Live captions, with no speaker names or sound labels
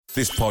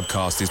This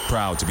podcast is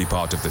proud to be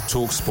part of the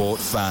TalkSport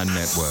Fan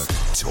Network.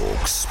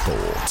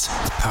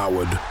 TalkSport.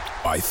 Powered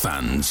by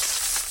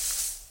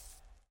fans.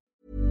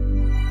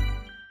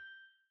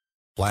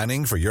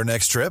 Planning for your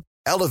next trip?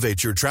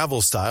 Elevate your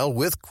travel style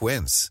with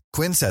Quince.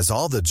 Quince has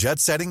all the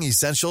jet-setting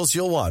essentials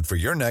you'll want for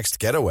your next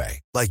getaway,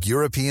 like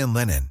European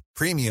linen,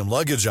 premium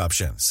luggage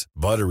options,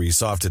 buttery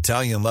soft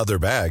Italian leather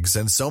bags,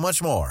 and so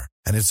much more.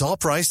 And it's all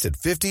priced at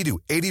 50 to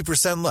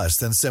 80% less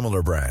than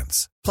similar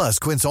brands. Plus,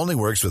 Quince only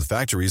works with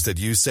factories that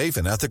use safe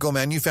and ethical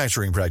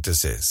manufacturing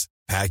practices.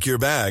 Pack your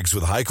bags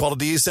with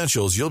high-quality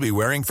essentials you'll be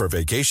wearing for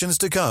vacations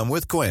to come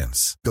with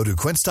Quince. Go to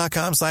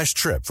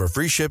quince.com/trip for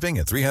free shipping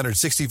and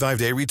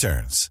 365-day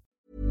returns.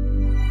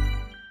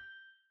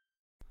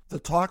 The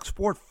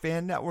TalkSport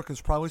Fan Network is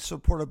proudly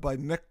supported by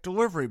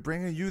McDelivery,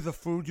 bringing you the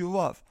food you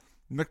love.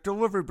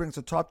 McDelivery brings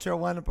a top-tier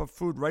lineup of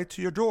food right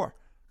to your door.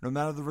 No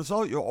matter the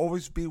result, you'll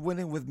always be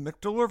winning with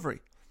McDelivery.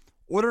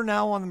 Order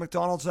now on the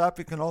McDonald's app.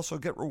 You can also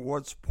get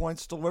rewards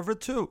points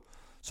delivered too,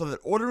 so that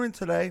ordering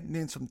today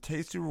means some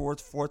tasty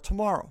rewards for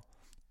tomorrow.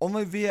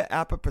 Only via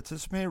app at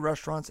participating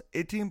restaurants.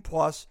 18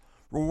 plus.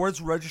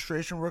 Rewards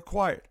registration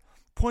required.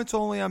 Points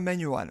only on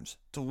menu items.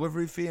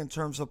 Delivery fee and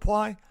terms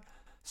apply.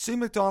 See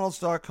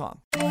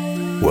McDonald's.com.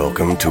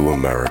 Welcome to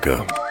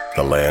America,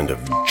 the land of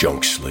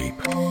junk sleep,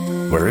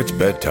 where it's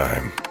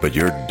bedtime, but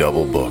you're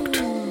double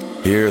booked.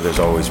 Here, there's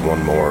always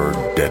one more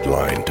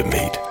deadline to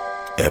meet,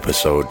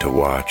 episode to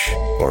watch,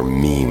 or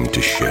meme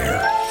to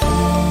share.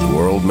 The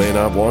world may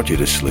not want you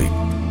to sleep,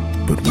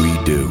 but we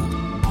do.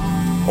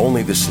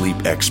 Only the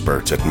sleep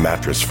experts at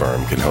Mattress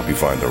Firm can help you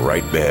find the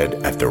right bed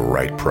at the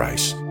right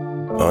price.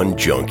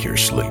 Unjunk your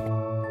sleep.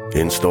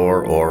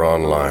 In-store or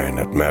online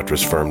at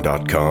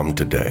mattressfirm.com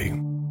today.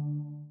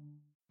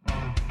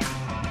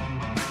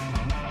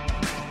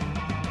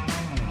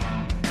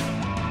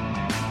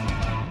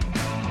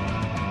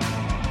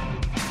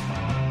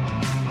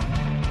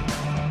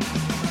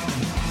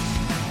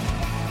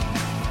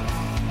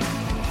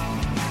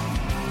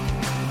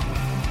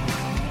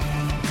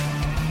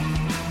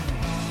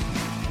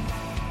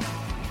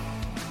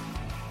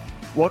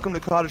 Welcome to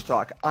Cottage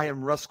Talk. I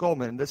am Russ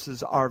Goldman. This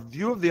is our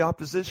View of the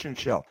Opposition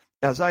show,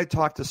 as I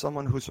talk to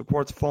someone who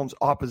supports Fulham's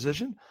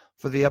opposition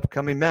for the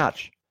upcoming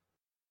match.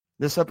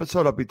 This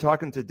episode, I'll be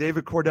talking to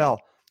David Cordell,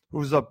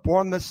 who is a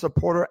Bournemouth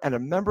supporter and a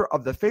member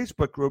of the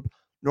Facebook group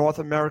North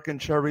American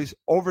Cherries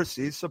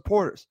Overseas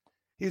Supporters.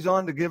 He's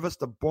on to give us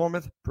the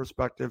Bournemouth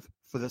perspective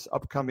for this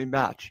upcoming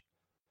match.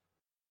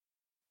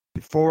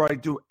 Before I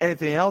do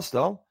anything else,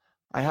 though,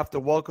 I have to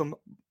welcome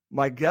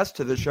my guest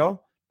to the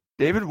show.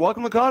 David,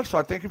 welcome to Cottage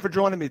Talk. Thank you for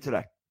joining me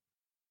today.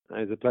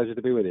 It's a pleasure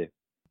to be with you.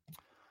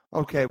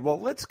 Okay, well,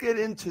 let's get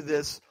into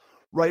this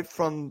right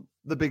from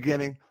the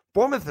beginning.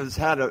 Bournemouth has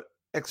had an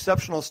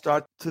exceptional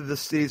start to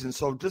this season,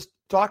 so just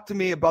talk to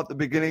me about the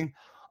beginning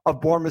of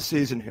Bournemouth's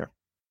season here.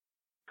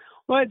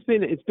 Well,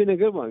 it's been a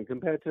good one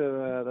compared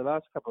to the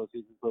last couple of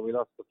seasons where we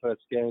lost the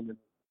first game, and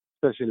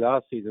especially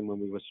last season when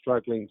we were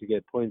struggling to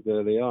get points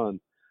early on.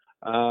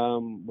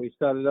 We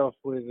started off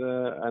with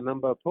a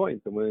number of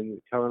points, and we're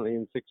currently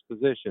in sixth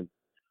position.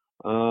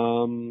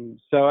 So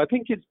I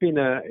think it's been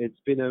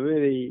a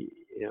really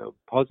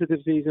positive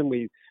season.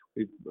 We've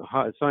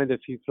signed a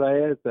few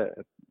players that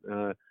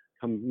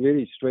come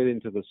really straight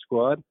into the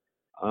squad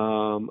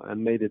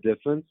and made a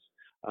difference.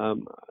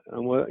 And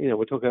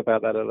we're talking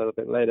about that a little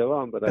bit later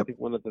on. But I think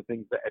one of the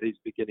things that Eddie's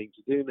beginning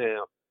to do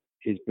now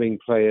is bring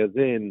players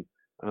in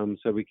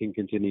so we can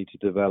continue to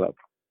develop.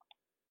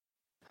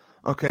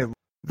 Okay.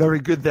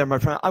 Very good there, my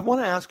friend. I want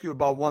to ask you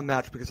about one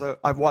match because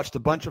I've watched a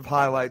bunch of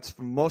highlights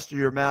from most of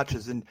your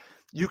matches, and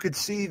you could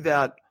see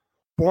that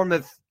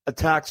Bournemouth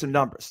attacks in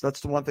numbers. That's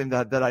the one thing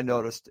that I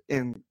noticed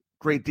in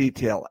great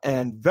detail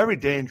and very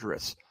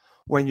dangerous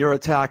when you're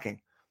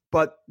attacking.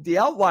 But the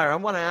outlier, I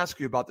want to ask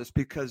you about this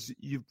because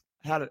you've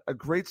had a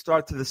great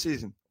start to the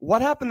season.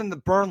 What happened in the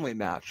Burnley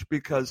match?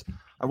 Because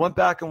I went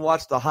back and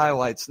watched the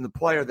highlights, and the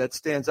player that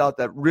stands out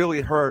that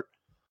really hurt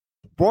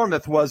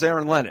Bournemouth was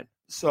Aaron Lennon.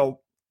 So,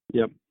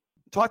 yep.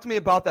 Talk to me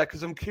about that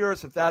because I'm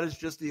curious if that is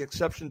just the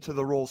exception to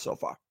the rule so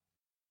far.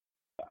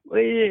 Well,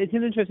 it's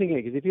an interesting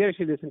game because if you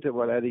actually listen to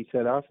what Eddie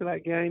said after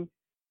that game,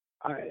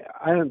 I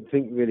don't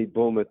think really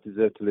Bournemouth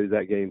deserved to lose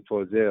that game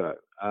 4-0.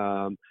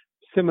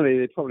 Similarly,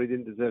 they probably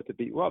didn't deserve to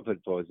beat Watford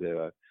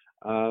 4-0.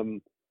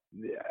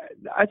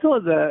 I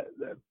thought that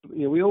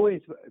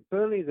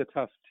Burnley is a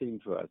tough team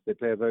for us. They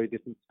play a very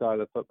different style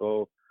of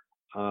football,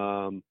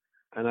 and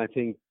I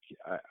think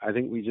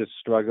we just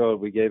struggled.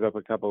 We gave up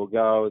a couple of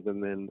goals,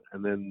 and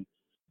then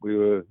we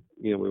were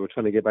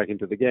trying to get back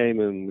into the game,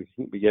 and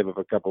we gave up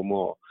a couple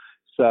more.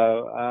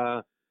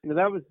 So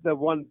that was the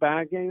one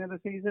bad game of the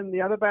season. The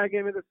other bad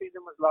game of the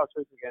season was last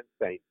week against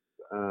Saints,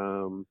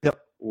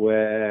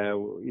 where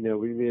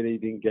we really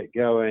didn't get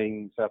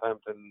going.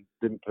 Southampton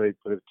didn't play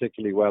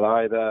particularly well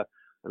either,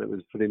 and it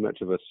was pretty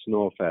much of a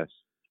snore fest.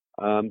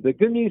 The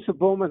good news for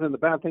Bournemouth and the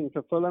bad thing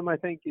for Fulham, I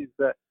think, is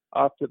that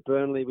after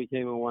Burnley, we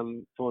came and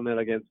won 4-0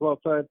 against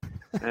Watford,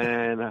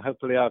 and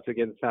hopefully after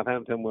against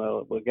Southampton,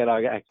 we'll get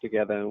our act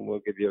together and we'll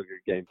give you a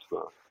good game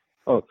tomorrow.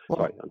 Oh,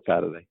 sorry, on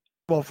Saturday.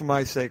 Well, for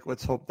my sake,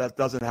 let's hope that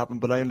doesn't happen,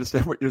 but I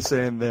understand what you're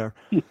saying there,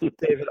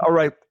 David. All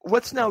right,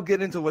 let's now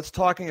get into what's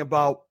talking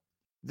about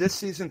this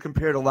season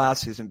compared to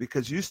last season,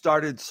 because you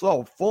started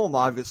slow. Fulham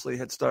obviously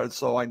had started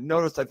slow. I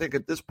noticed, I think,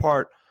 at this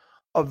part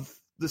of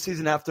the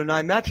season after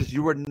 9 matches,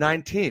 you were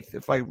 19th,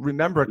 if I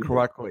remember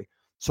correctly.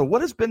 So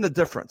what has been the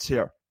difference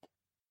here?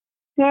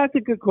 Yeah, that's a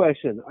good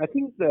question. I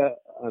think the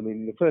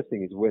first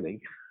thing is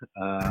winning.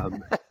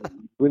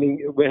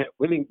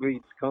 Winning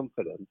breeds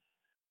confidence.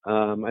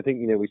 I think,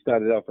 we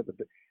started off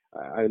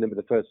I remember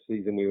the first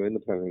season we were in the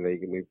Premier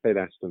League and we played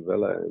Aston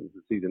Villa. It was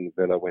the season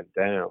Villa went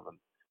down and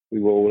we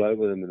were all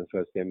over them in the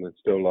first game and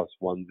still lost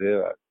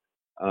 1-0.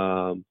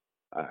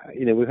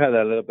 We've had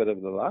a little bit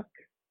of the luck,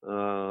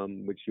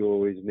 which you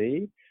always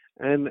need.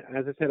 And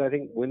as I said, I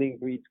think winning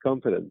breeds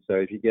confidence. So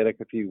if you get a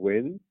few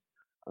wins,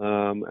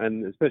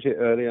 and especially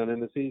early on in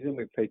the season,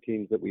 we played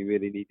teams that we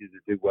really needed to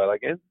do well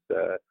against.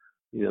 The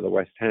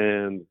West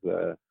Hams,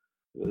 the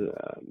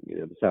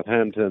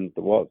Southamptons,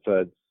 the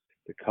Watfords,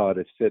 the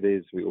Cardiff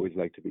Cities. We always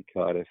like to beat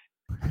Cardiff.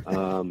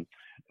 You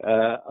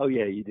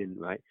didn't,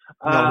 right?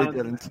 No, we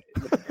didn't.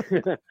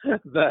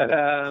 But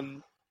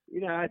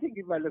I think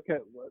if I look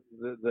at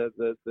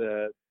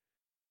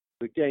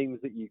the games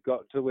that you've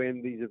got to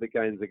win, these are the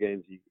games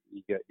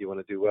you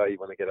want to do well. You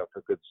want to get off to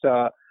a good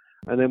start.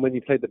 And then when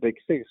you played the Big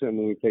Six, and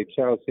when we played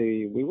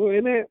Chelsea, we were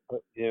in it,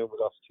 but we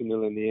lost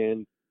 2-0 in the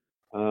end.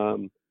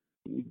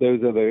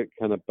 Those are the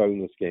kind of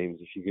bonus games.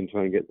 If you can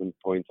try and get some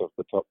points off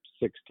the top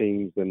 6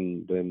 teams,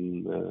 then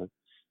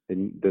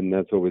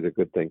that's always a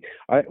good thing.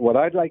 What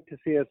I'd like to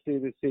see us do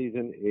this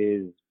season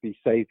is be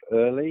safe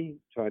early,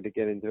 try to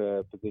get into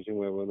a position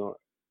where we're not,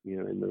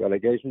 in the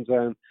relegation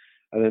zone,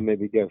 and then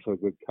maybe go for a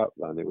good cup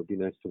run. It would be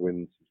nice to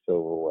win some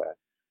silverware.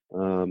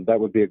 That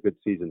would be a good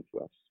season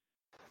for us.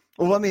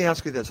 Well, let me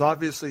ask you this.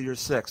 Obviously, you're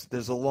 6th.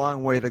 There's a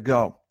long way to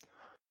go.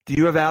 Do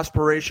you have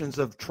aspirations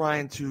of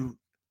trying to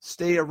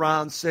stay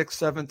around 6th,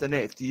 7th, and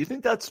 8th? Do you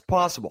think that's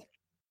possible?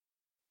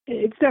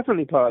 It's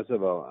definitely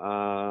possible.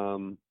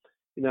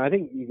 I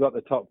think you've got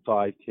the top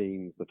 5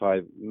 teams, the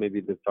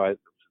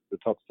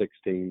top 6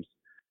 teams.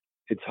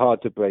 It's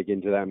hard to break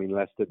into that. I mean,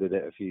 Leicester did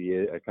it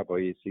a couple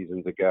of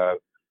seasons ago.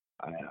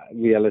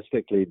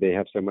 Realistically, they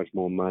have so much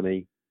more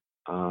money.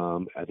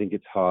 I think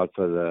it's hard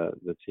for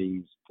the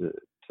teams to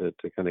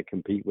kind of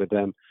compete with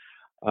them.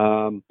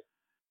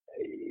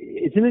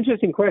 It's an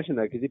interesting question,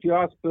 though, because if you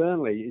ask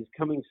Burnley, is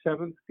coming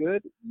 7th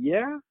good?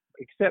 Yeah,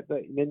 except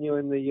that then you're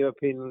in the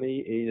European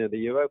League, the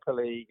Europa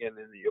League, and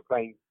then you're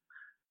playing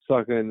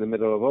soccer in the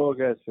middle of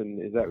August,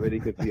 and is that really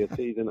good for your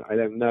season? I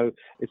don't know,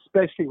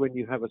 especially when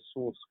you have a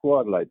small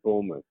squad like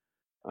Bournemouth.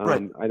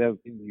 Right. I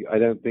don't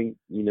think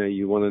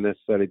you want to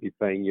necessarily be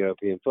playing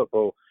European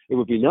football. It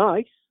would be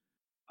nice,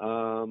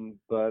 but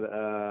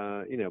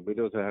we'd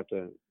also have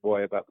to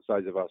worry about the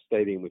size of our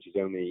stadium, which is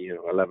only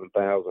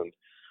 11,000.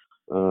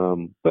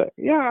 But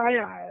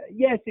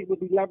yes, it would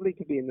be lovely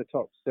to be in the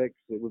top 6.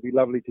 It would be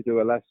lovely to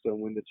do a Leicester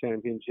and win the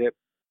championship.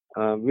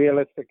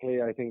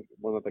 Realistically, I think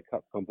one of the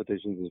cup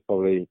competitions is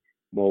probably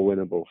more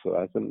winnable for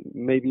us, and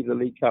maybe the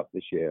League Cup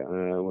this year.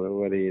 We're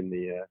already in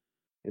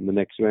the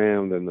next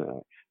round, and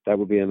that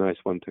would be a nice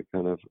one to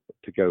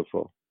go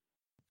for.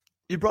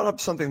 You brought up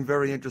something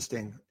very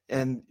interesting,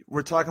 and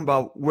we're talking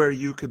about where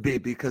you could be,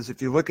 because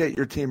if you look at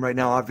your team right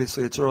now,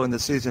 obviously it's early in the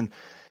season.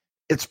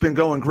 It's been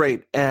going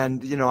great,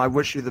 and I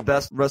wish you the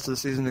best rest of the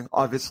season,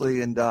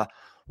 obviously, and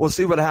we'll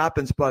see what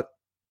happens. But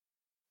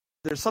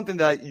there's something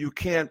that you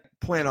can't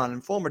plan on,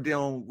 and Fulham are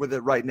dealing with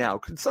it right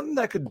now. Something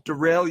that could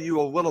derail you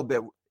a little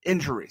bit,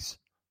 injuries.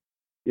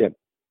 Yeah,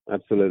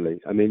 absolutely.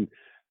 I mean,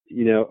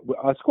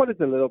 our squad is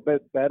a little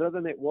bit better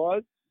than it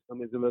was.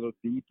 It's a little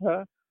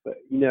deeper. But,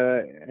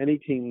 any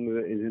team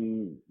that is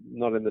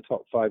not in the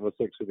top 5 or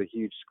 6 with a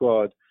huge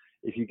squad,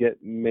 if you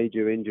get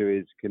major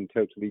injuries, can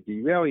totally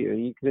derail you.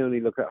 And you can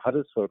only look at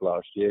Huddersfield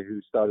last year, who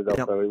started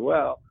off very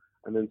well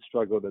and then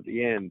struggled at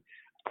the end.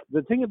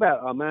 The thing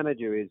about our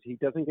manager is he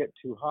doesn't get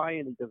too high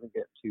and he doesn't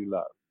get too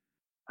low.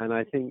 And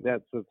I think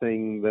that's the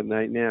thing that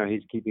right now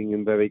he's keeping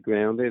him very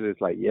grounded. It's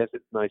like, yes,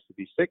 it's nice to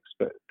be 6th,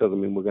 but it doesn't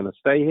mean we're going to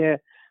stay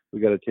here.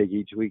 We've got to take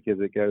each week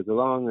as it goes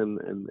along, and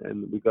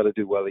we've got to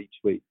do well each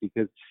week,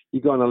 because you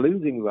go on a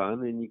losing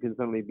run and you can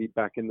suddenly be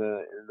back in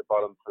the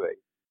bottom 3.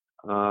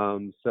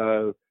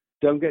 So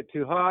don't get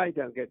too high,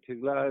 don't get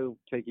too low.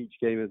 Take each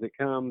game as it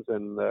comes,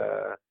 and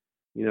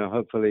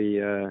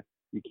hopefully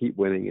you keep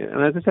winning it.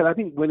 And as I said, I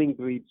think winning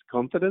breeds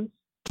confidence.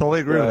 Totally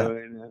agree with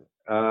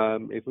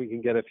that. If we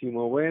can get a few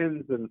more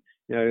wins, and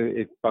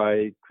if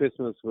by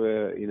Christmas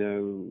or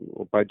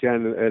by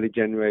early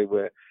January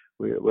we're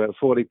at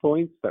 40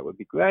 points, that would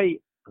be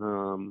great.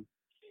 The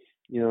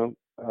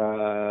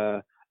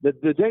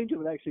danger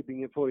with actually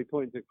being at 40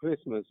 points at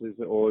Christmas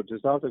or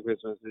just after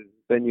Christmas is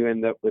then you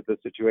end up with a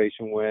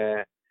situation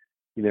where,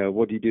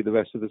 what do you do the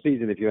rest of the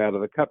season if you're out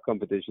of the cup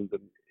competitions,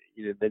 and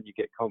then you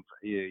get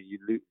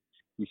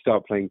you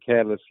start playing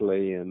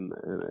carelessly, and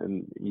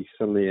you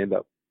suddenly end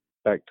up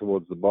back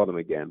towards the bottom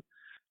again.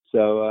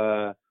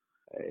 So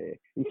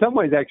in some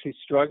ways, actually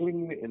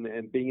struggling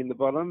and being in the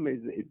bottom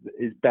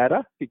is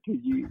better because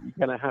you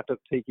kind of have to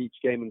take each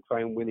game and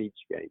try and win each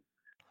game.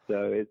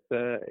 So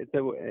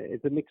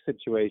it's a mixed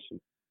situation.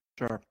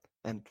 Sure,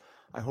 and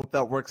I hope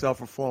that works out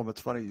for Fulham.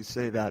 It's funny you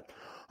say that.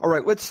 All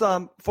right, let's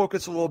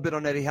focus a little bit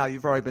on Eddie Howe.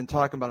 You've already been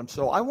talking about him,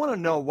 so I want to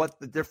know what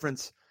the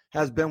difference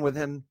has been with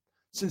him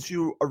since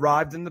you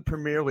arrived in the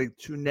Premier League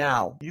to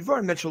now. You've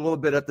already mentioned a little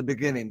bit at the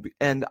beginning,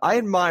 and I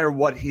admire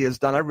what he has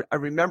done. I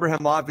remember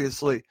him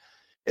obviously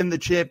in the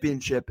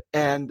Championship,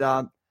 and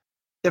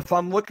if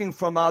I'm looking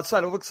from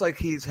outside, it looks like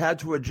he's had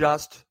to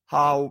adjust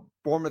how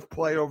Bournemouth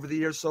play over the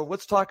years. So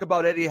let's talk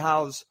about Eddie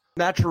Howe's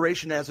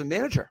maturation as a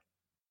manager.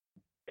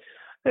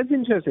 That's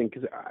interesting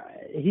because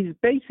his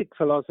basic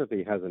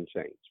philosophy hasn't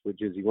changed,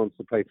 which is he wants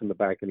to play from the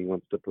back and he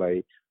wants to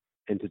play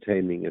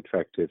entertaining,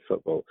 attractive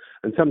football.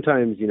 And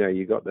sometimes,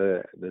 you got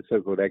the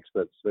so-called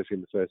experts, especially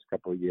in the first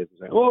couple of years,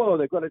 saying, oh,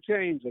 they've got to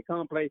change. They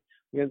can't play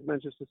against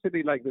Manchester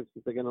City like this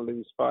because they're going to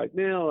lose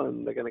 5-0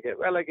 and they're going to get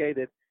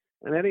relegated.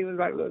 And Eddie was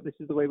like, look, this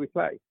is the way we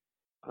play.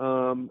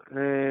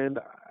 And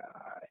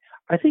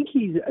I think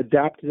he's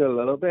adapted a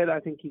little bit. I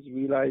think he's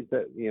realized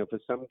that, for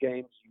some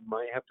games you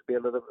might have to be a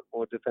little bit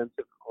more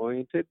defensive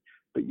oriented,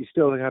 but you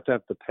still have to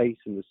have the pace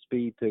and the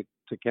speed to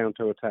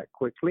counter-attack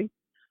quickly.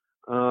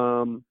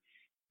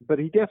 But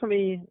he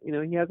definitely,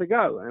 he has a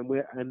go.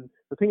 And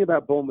the thing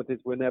about Bournemouth is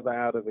we're never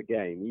out of a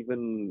game.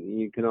 Even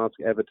you can ask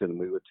Everton.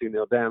 We were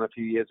 2-0 down a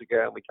few years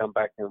ago, and we come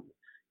back and,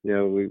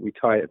 we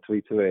tie it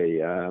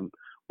 3-3.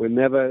 We're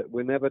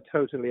never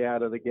totally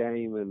out of the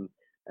game, and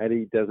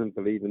Eddie doesn't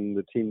believe in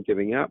the team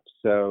giving up.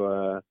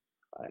 So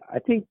I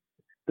think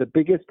the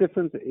biggest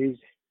difference is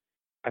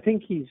I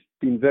think he's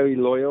been very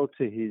loyal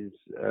to his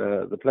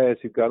the players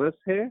who got us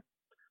here.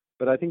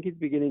 But I think he's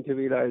beginning to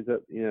realize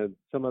that,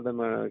 some of them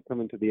are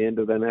coming to the end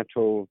of their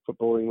natural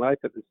footballing life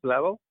at this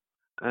level.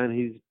 And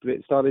he's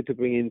started to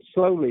bring in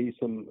slowly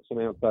some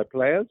outside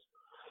players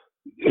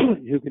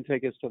who can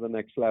take us to the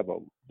next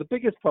level. The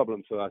biggest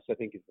problem for us, I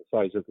think, is the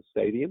size of the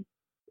stadium.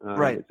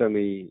 Right. It's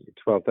only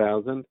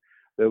 12,000.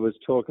 There was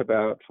talk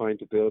about trying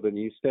to build a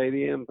new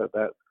stadium, but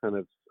that's kind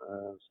of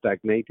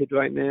stagnated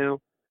right now.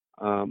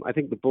 I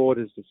think the board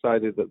has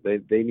decided that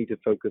they need to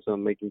focus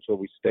on making sure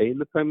we stay in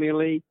the Premier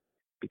League,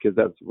 because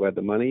that's where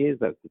the money is,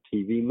 that's the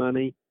TV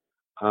money,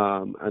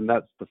 and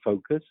that's the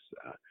focus,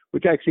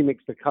 which actually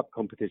makes the cup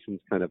competitions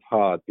kind of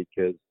hard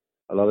because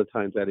a lot of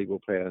times Eddie will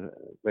play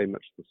very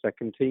much the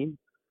second team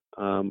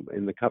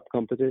in the cup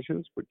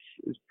competitions, which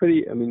is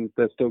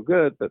they're still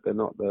good, but they're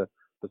not the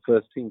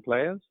first team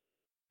players.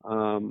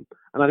 And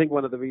I think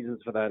one of the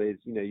reasons for that is,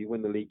 you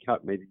win the League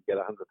Cup, maybe you get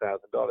 $100,000.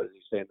 You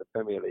stay in the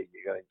Premier League,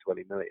 you're getting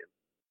 20 million.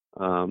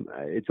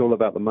 It's all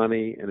about the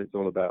money, and it's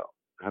all about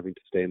having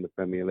to stay in the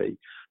Premier League.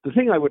 The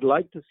thing I would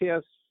like to see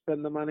us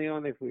spend the money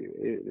on, if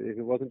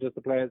it wasn't just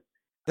the players,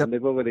 and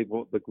they've already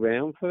bought the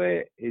ground for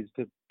it, is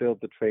to build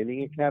the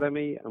training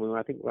academy.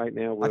 I think right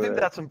now I think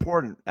that's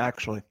important,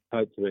 actually.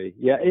 Type 3.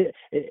 Yeah,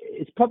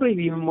 it's probably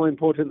even more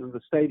important than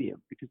the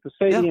stadium, because the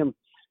stadium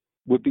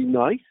would be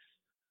nice,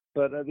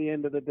 but at the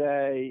end of the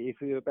day, if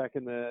we were back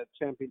in the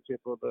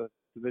Championship or the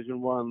Division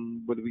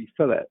 1, would we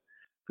fill it?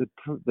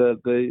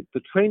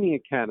 The training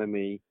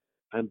academy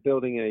and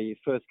building a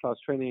first-class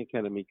training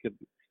academy could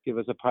give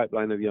us a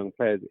pipeline of young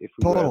players if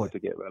we were able to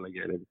get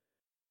relegated.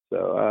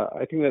 So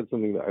I think that's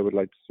something that I would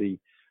like to see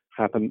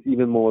happen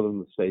even more than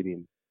the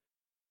stadium.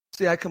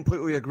 See, I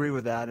completely agree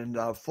with that. And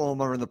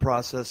Fulham are in the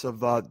process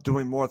of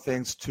doing more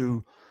things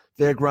to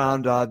their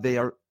ground. They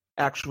are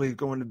actually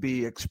going to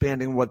be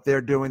expanding what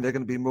they're doing. They're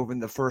going to be moving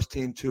the first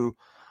team to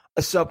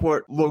a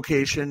separate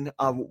location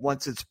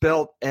once it's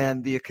built,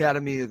 and the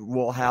academy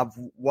will have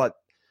what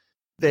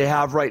they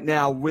have right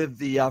now with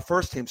the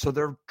first team. So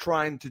they're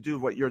trying to do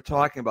what you're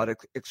talking about,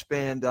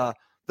 expand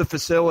the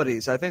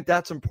facilities. I think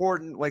that's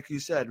important. Like you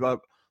said,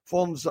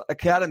 Fulham's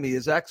academy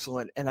is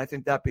excellent, and I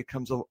think that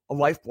becomes a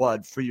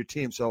lifeblood for your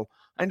team. So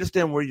I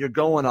understand where you're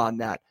going on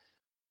that.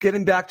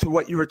 Getting back to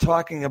what you were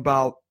talking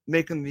about,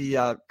 making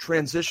the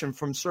transition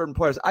from certain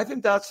players, I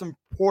think that's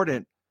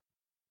important,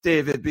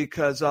 David,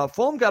 because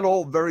Fulham got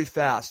old very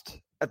fast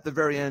at the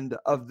very end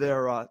of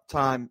their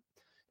time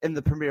in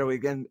the Premier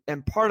League.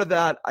 And part of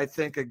that, I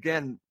think,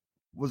 again,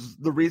 was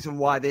the reason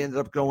why they ended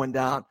up going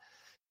down.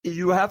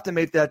 You have to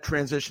make that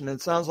transition. And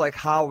it sounds like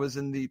Howe is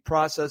in the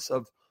process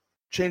of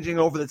changing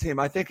over the team.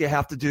 I think you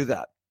have to do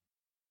that.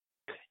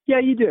 Yeah,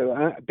 you do.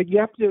 But you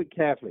have to do it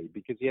carefully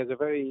because he has a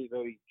very,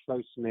 very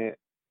close-knit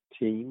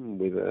team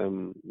with,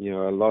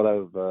 a lot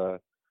of the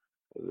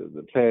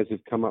players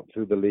who've come up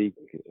through the league,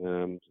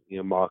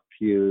 Mark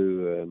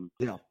Pugh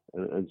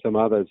and some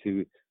others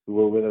who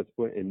were with us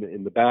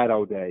in the bad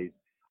old days.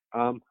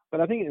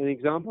 But I think an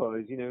example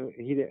is,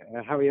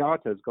 Harry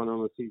Arter has gone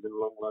on a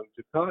season-long loan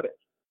to Cardiff.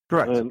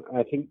 Correct. And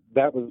I think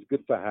that was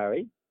good for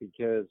Harry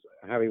because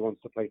Harry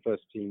wants to play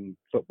first-team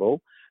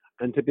football.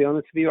 And to be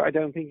honest with you, I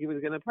don't think he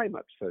was going to play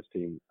much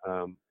first-team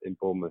in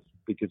Bournemouth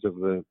because of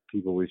the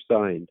people we've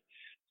signed.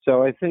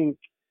 So I think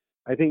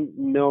I think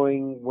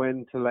knowing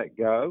when to let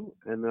go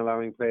and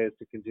allowing players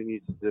to continue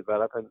to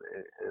develop and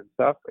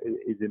stuff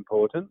is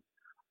important.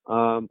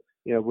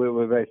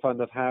 We're very fond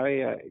of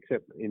Harry,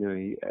 except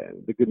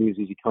the good news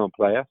is he can't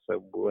play us,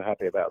 so we're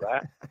happy about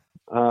that.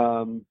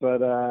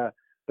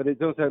 But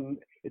it's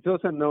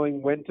also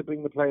knowing when to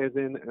bring the players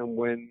in and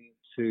when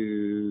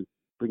to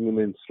bring them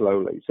in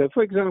slowly. So,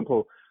 for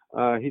example,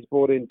 he's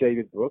brought in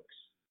David Brooks,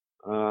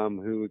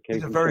 who came.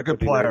 He's a very good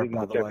player,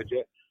 by the way.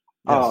 Yes.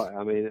 Oh,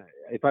 I mean,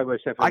 if I were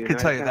Sheffield I can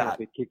tell you that.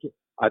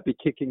 I'd be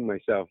kicking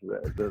myself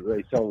that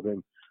they sold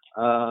him.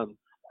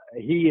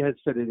 He has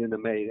fitted in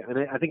amazing, and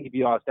I think if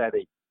you asked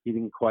Eddie, he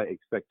didn't quite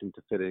expect him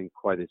to fit in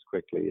quite as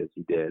quickly as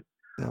he did.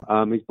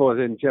 Yeah. He's brought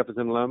in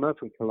Jefferson Lerma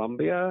from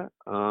Colombia,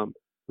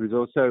 who's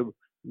also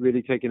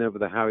really taken over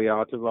the Harry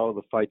Arter role,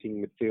 the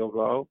fighting midfield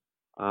role.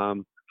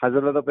 Has a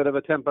little bit of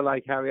a temper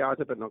like Harry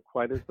Arter, but not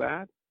quite as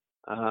bad.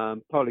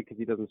 Probably because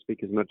he doesn't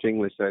speak as much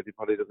English, so he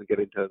probably doesn't get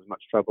into as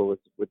much trouble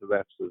with the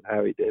refs as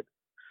Harry did.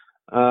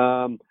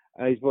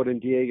 He's brought in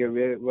Diego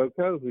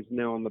Rocco, who's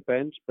now on the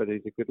bench, but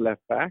he's a good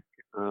left back.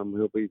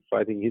 He'll be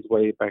fighting his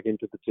way back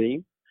into the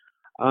team.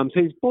 So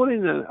he's brought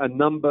in a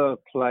number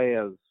of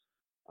players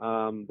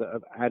that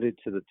have added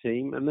to the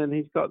team, and then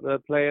he's got the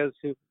players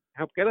who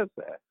help get us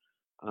there.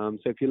 So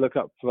if you look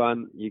up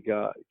front, you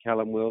got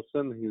Callum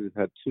Wilson, who's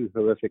had 2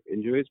 horrific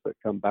injuries but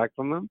come back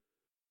from them.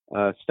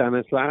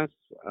 Stanislas,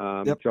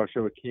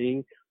 Joshua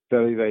King,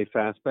 very, very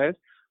fast players.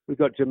 We've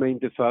got Jermaine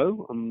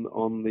Defoe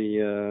on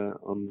the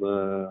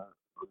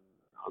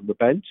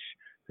bench,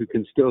 who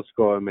can still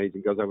score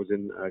amazing goals. I was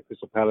in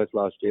Crystal Palace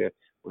last year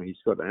where he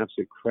scored an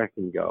absolute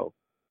cracking goal.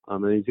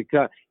 And he's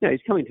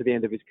coming to the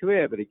end of his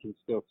career, but he can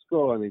still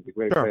score, and he's a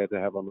great player to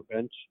have on the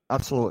bench.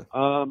 Absolutely.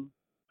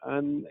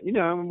 And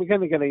we're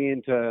kind of getting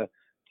into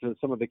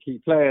some of the key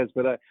players,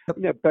 but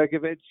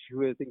Begovic,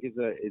 who I think is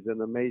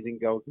an amazing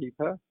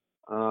goalkeeper,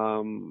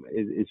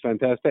 is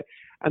fantastic.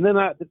 And then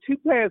the 2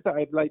 players that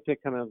I'd like to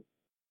kind of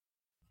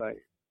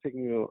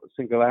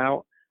single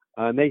out,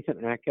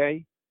 Nathan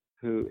Ake,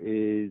 who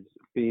is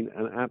been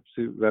an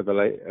absolute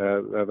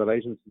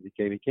revelation since he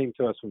came. He came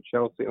to us from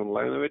Chelsea on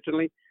loan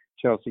originally.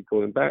 Chelsea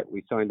called him back.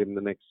 We signed him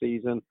the next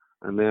season,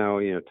 and now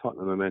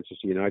Tottenham and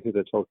Manchester United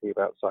are talking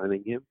about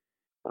signing him.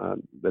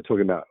 They're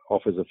talking about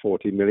offers of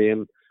 40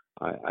 million.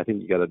 I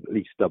think you got to at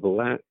least double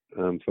that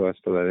for us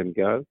to let him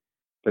go.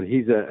 But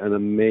he's an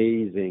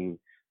amazing.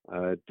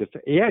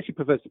 He actually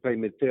prefers to play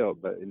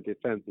midfield, but in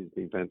defence he's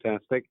been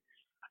fantastic.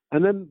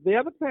 And then the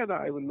other player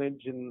that I would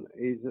mention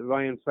is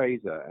Ryan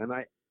Fraser. And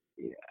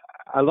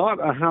a lot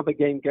of how the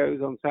game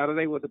goes on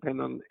Saturday will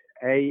depend on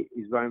A,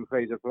 is Ryan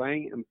Fraser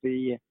playing, and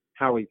B,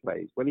 how he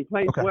plays. When he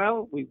plays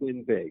well, we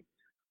win big.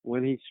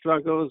 When he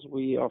struggles,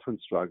 we often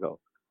struggle.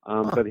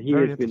 But he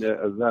has been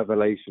a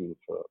revelation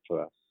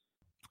for us.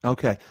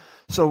 Okay.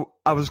 So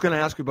I was going to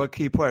ask you about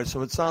key players.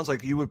 So it sounds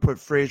like you would put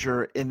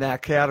Fraser in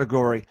that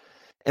category.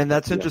 And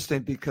that's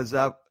interesting because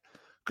that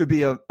could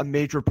be a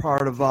major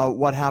part of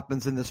what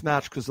happens in this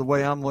match, because the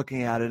way I'm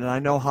looking at it, and I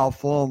know how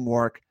Fulham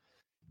work,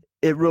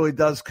 it really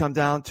does come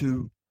down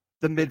to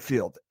the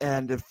midfield.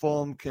 And if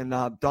Fulham can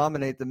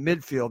dominate the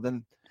midfield,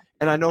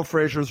 and I know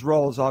Fraser's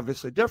role is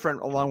obviously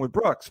different along with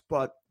Brooks,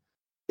 but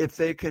if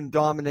they can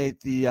dominate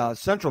the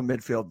central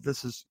midfield,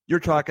 you're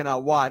talking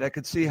out wide. I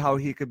could see how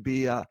he could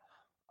be a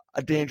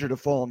danger to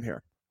Fulham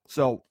here.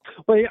 So,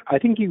 well, yeah, I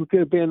think you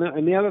could be, and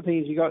the other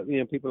thing is you got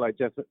people like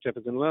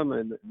Jefferson Lerma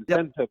in the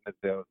centre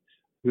midfield,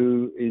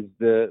 who is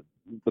the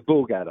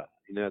ball getter,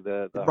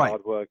 the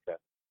hard worker.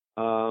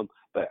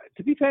 But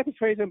to be fair to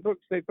Fraser and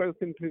Brooks, they both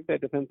improved their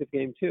defensive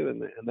game too,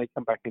 and they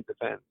come back in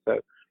defence. So,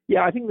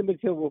 yeah, I think the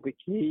midfield will be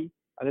key.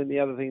 And then the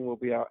other thing will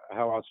be how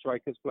our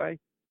strikers play.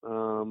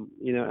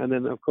 And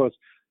then, of course,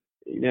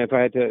 if I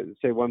had to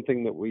say one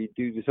thing that we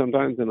do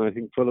sometimes, and I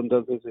think Fulham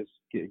does this, is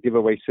give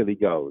away silly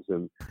goals.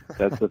 And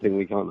that's the thing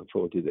we can't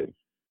afford to do.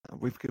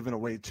 We've given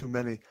away too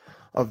many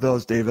of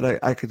those, David.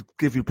 I could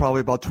give you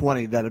probably about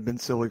 20 that have been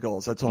silly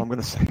goals. That's all I'm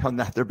going to say on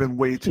that. There have been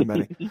way too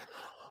many.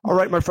 All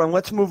right, my friend,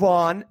 let's move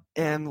on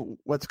and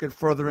let's get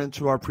further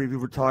into our preview.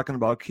 We're talking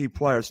about key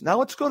players. Now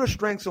let's go to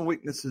strengths and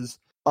weaknesses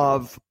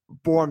of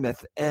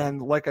Bournemouth.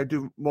 And like I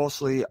do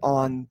mostly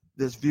on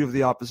this View of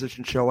the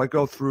Opposition show, I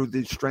go through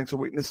the strengths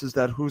and weaknesses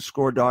that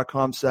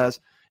WhoScored.com says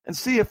and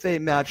see if they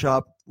match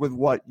up with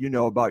what you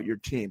know about your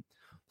team.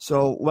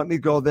 So let me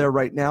go there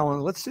right now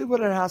and let's see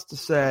what it has to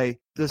say.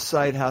 This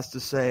site has to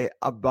say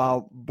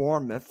about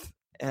Bournemouth.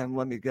 And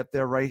let me get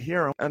there right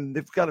here. And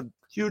they've got a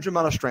huge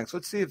amount of strengths.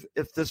 Let's see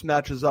if this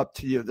matches up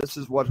to you. This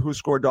is what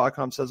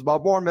WhoScored.com says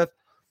about Bournemouth.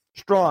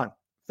 Strong,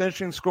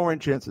 finishing scoring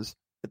chances,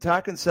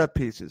 attacking set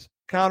pieces,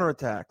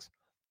 counterattacks,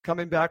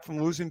 coming back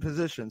from losing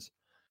positions,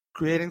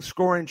 creating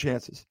scoring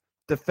chances,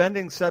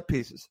 defending set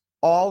pieces,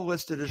 all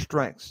listed as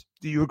strengths.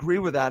 Do you agree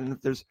with that? And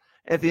if there's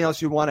anything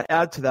else you want to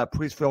add to that,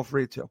 please feel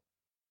free to.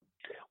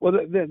 Well,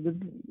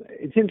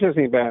 it's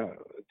interesting about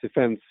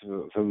defense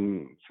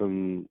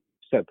from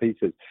set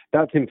pieces.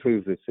 That's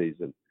improved this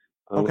season.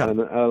 And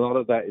a lot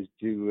of that is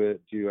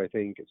due, I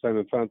think,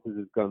 Simon Francis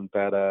has gone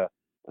better,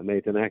 and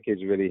Nathan Ake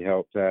has really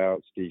helped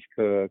out, Steve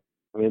Kirk.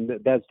 I mean,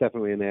 that's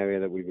definitely an area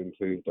that we've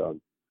improved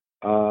on.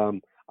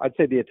 I'd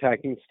say the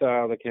attacking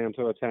style, the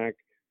counter-attack,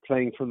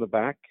 playing from the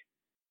back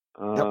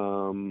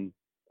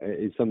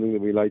is something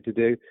that we like to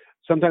do.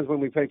 Sometimes when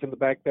we play from the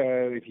back,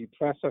 though, if you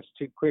press us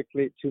too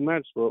quickly, too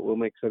much, we'll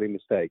make silly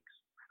mistakes.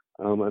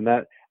 And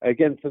that,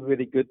 against some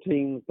really good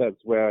teams,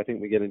 that's where I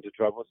think we get into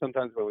trouble.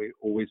 Sometimes when we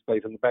always play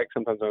from the back,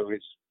 sometimes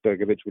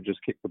Bergovic would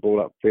just kick the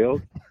ball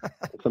upfield.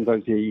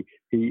 Sometimes he's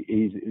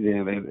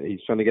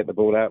trying to get the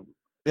ball out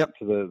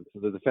to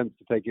the defense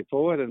to take it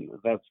forward, and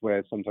that's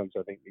where sometimes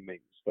I think we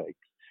make mistakes.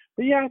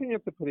 But yeah, I think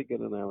that's a pretty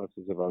good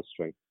analysis of our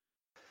strength.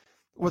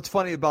 What's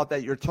funny about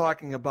that, you're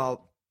talking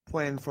about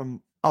playing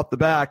from out the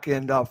back,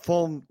 and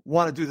Fulham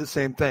want to do the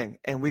same thing,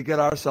 and we get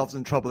ourselves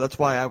in trouble. That's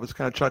why I was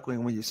kind of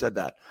chuckling when you said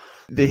that.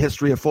 The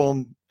history of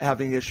Fulham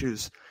having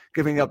issues,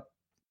 giving up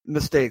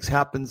mistakes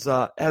happens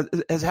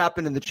has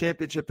happened in the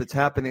championship. It's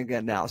happening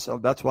again now, so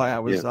that's why I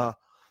was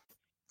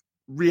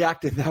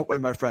reacting that way,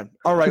 my friend.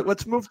 All right,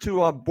 let's move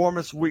to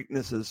Bournemouth's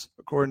weaknesses,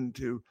 according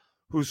to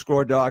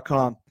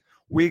WhoScored.com.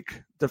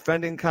 Weak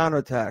defending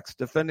counterattacks,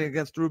 defending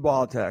against through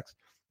ball attacks,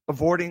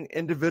 avoiding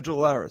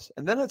individual errors.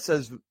 And then it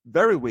says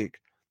very weak,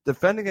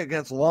 defending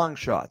against long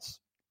shots.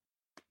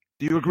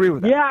 Do you agree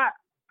with that? Yeah,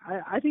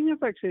 I think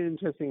that's actually an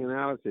interesting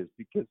analysis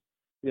because,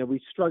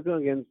 we struggle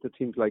against the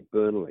teams like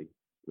Burnley,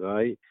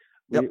 right?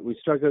 Yep. We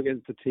struggle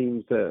against the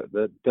teams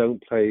that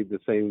don't play the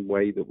same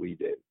way that we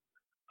do.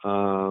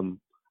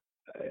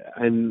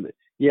 And,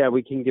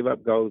 we can give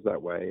up goals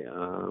that way.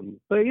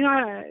 But,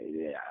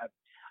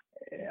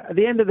 at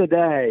the end of the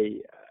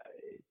day,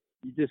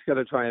 you just got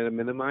to try to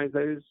minimize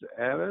those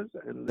errors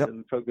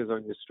and focus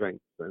on your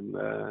strengths. And,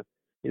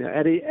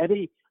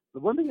 Eddie, the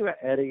one thing about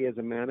Eddie as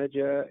a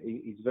manager,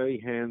 he's very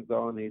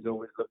hands-on. He's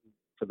always looking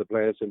for the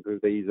players to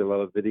improve. They use a lot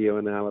of video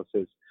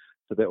analysis.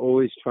 So they're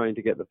always trying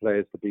to get the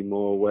players to be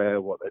more aware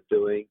of what they're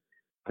doing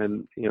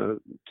and, to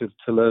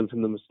learn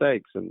from the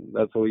mistakes. And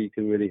that's all you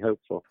can really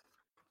hope for.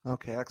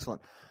 Okay,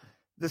 excellent.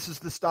 This is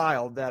the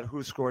style that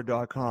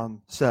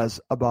WhoScored.com says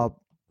about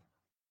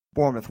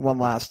Bournemouth. One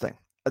last thing.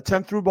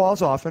 Attempt through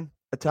balls often,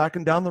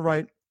 attacking down the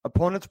right.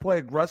 Opponents play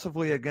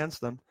aggressively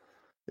against them.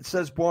 It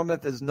says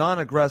Bournemouth is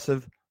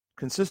non-aggressive,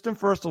 consistent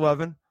first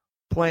 11,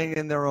 playing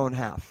in their own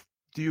half.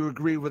 Do you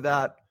agree with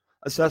that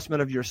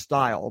assessment of your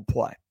style of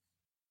play?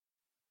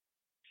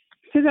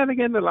 Say that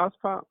again, the last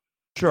part.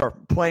 Sure,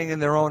 playing in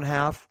their own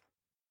half.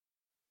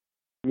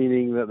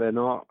 Meaning that they're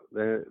not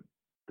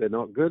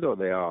good, or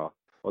they are?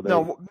 Or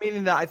No,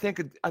 meaning that I think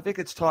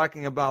it's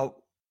talking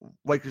about,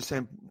 like you're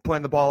saying,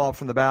 playing the ball out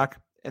from the back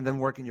and then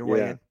working your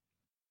way in.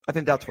 I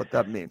think that's what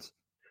that means.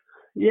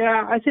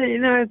 Yeah, I think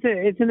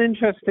it's an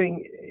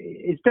interesting.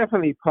 It's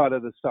definitely part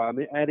of the style. I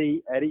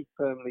mean, Eddie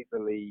firmly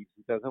believes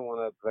he doesn't want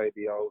to play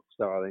the old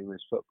style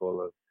English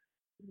football,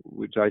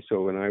 which I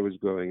saw when I was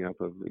growing up.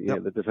 Of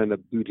the defender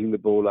booting the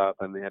ball up,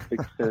 and they had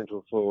big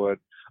central forward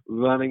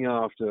running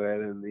after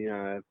it, and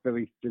a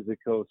very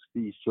physical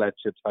Steve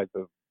Fletcher type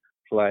of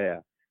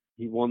player.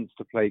 He wants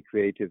to play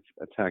creative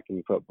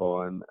attacking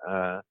football, and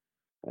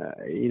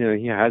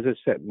he has a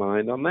set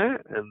mind on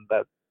that, and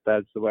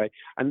that's the way.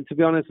 And to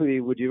be honest with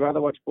you, would you rather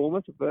watch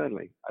Bournemouth or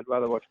Burnley? I'd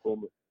rather watch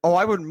Bournemouth. Oh,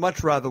 I would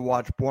much rather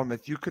watch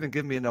Bournemouth. You couldn't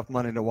give me enough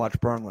money to watch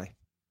Burnley.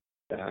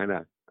 Yeah, I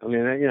know. I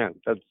mean,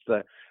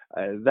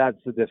 that's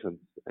the difference.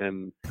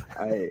 And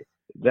I'd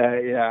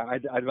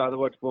rather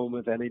watch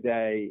Bournemouth any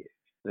day.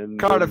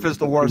 Cardiff is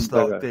the worst,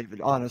 though,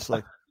 David.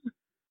 Honestly.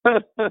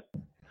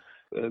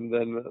 And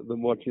then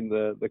watching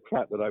the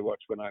crap that I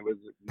watched when I was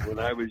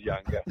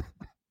younger.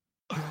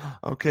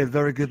 Okay,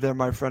 very good there,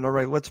 my friend. All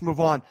right, let's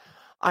move on.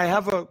 I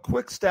have a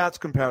quick stats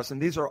comparison.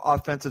 These are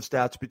offensive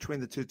stats between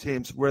the two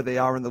teams, where they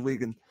are in the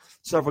league in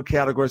several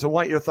categories. I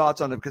want your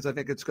thoughts on it because I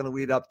think it's going to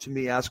lead up to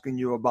me asking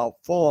you about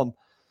Fulham.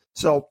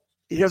 So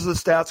here's the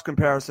stats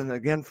comparison,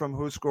 again, from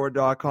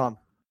WhoScored.com.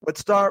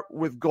 Let's start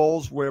with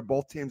goals, where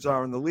both teams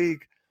are in the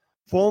league.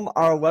 Fulham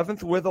are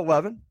 11th with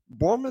 11.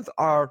 Bournemouth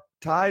are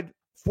tied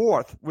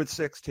 4th with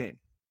 16.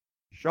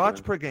 Shots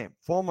per game.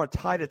 Fulham are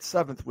tied at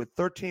 7th with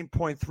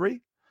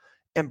 13.3.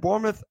 And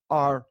Bournemouth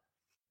are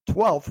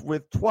 12th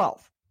with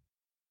 12.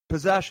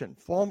 Possession.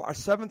 Fulham are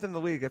 7th in the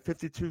league at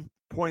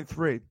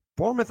 52.3.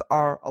 Bournemouth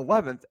are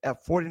 11th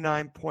at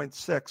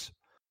 49.6.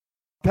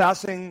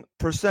 Passing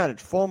percentage.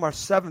 Fulham are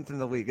 7th in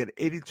the league at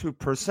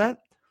 82%.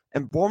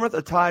 And Bournemouth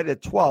are tied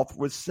at 12th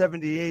with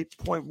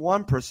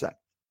 78.1%.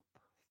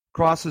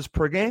 Crosses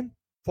per game.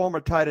 Fulham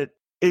are tied at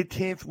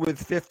 18th with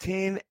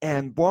 15.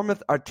 And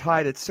Bournemouth are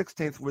tied at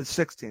 16th with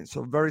 16.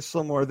 So very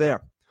similar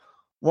there.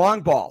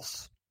 Long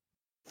balls.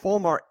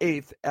 Fulham are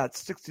 8th at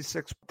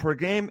 66 per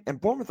game,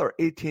 and Bournemouth are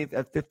 18th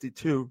at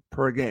 52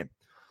 per game.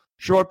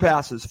 Short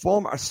passes.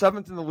 Fulham are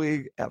 7th in the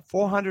league at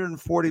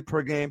 440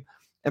 per game,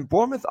 and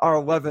Bournemouth are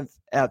 11th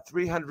at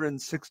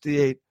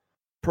 368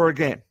 per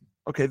game.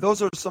 Okay,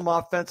 those are some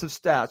offensive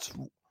stats.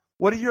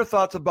 What are your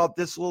thoughts about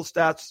this little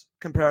stats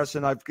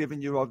comparison I've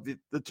given you of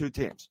the two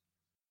teams?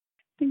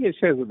 I think it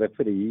shows that they're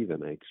pretty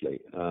even, actually,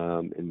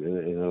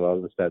 in a lot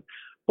of the stats.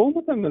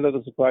 Bournemouth, I'm a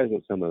little surprised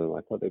at some of them.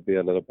 I thought they'd be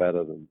a little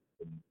better than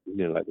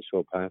like the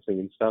short passing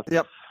and stuff.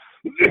 Yep.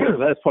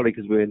 That's probably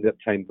because we ended up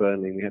playing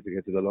Burnley and we had to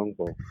go to the long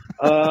ball.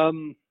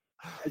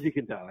 As you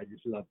can tell, I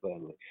just love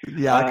Burnley.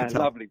 Yeah, I can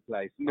tell. Lovely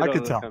place, middle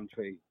of the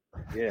country.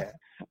 Yeah.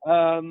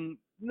 No,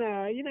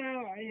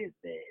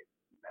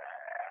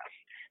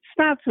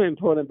 stats are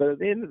important, but at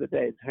the end of the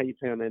day, it's how you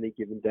play on any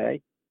given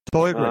day.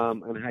 Totally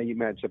agree. And how you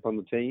match up on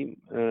the team.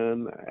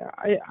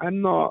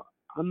 I'm not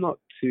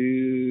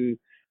too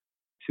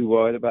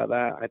worried about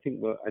that. I think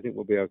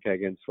we'll be okay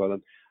against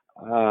Fulham.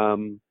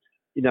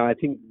 I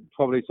think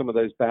probably some of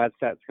those bad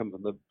stats come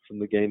from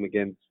the game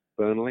against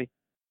Burnley,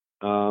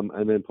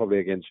 and then probably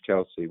against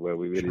Chelsea, where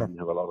we really didn't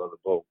have a lot of the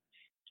ball.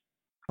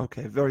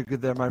 Okay, very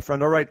good there, my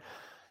friend. All right.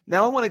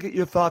 Now I want to get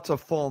your thoughts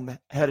of Fulham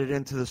headed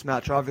into this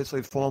match.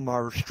 Obviously, Fulham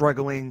are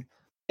struggling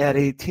at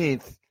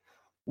 18th.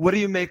 What do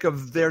you make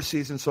of their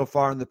season so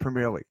far in the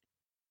Premier League?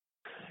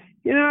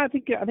 I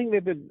think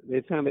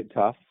they've found it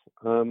tough,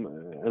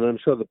 and I'm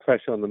sure the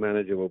pressure on the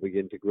manager will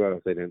begin to grow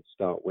if they don't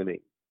start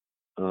winning.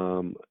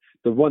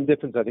 The one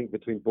difference I think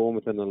between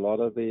Bournemouth and a lot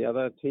of the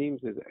other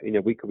teams is,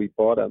 we could be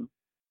bottom,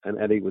 and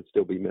Eddie would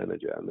still be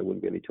manager, and there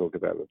wouldn't be any talk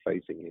about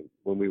replacing him.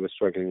 When we were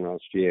struggling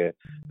last year,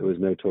 there was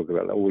no talk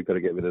about, we've got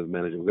to get rid of the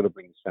manager. We've got to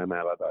bring Sam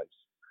Allardyce.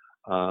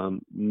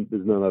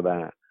 There's none of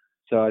that.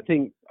 So I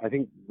think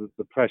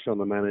the pressure on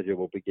the manager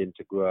will begin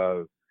to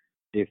grow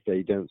if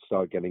they don't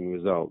start getting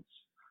results.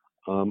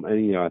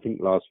 I think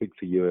last week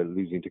for you,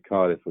 losing to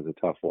Cardiff was a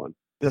tough one.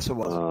 Yes, it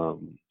was.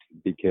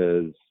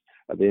 Because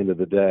at the end of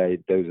the day,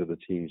 those are the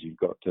teams you've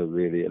got to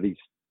really at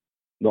least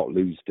not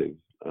lose to.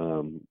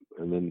 And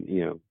then,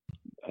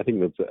 I think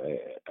that's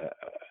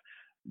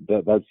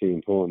the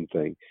important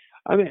thing.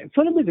 I mean,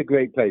 Fulham is a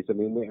great place. I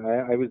mean,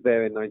 I was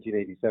there in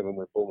 1987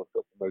 when Bournemouth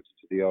got promoted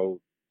to the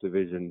old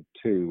Division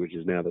 2, which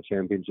is now the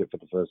Championship for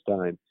the first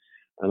time.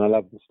 And I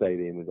love the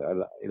stadium.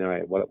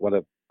 What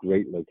a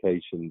great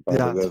location by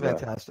the river.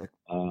 It's fantastic.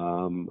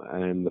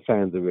 And the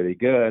fans are really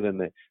good,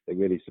 and they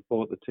really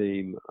support the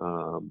team.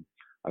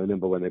 I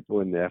remember when they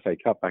won the FA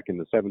Cup back in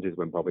the 70s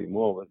when Bobby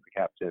Moore was the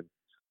captain.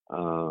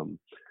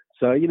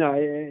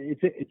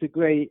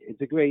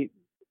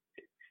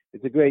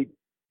 It's a great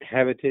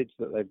heritage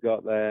that they've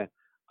got there.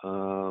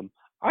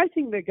 I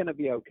think they're going to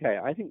be okay.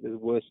 I think there's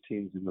worse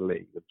teams in the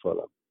league than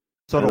Fulham.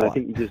 I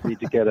think you just need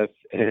to get a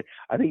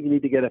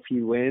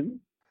few wins.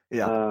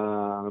 Yeah.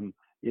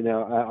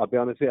 I'll be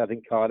honest with you. I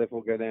think Cardiff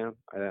will go down.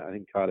 I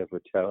think Cardiff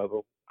were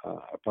terrible,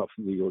 apart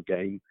from your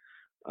game.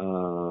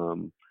 I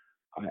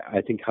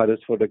think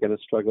Huddersfield are going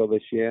to struggle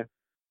this year.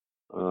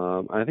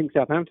 I think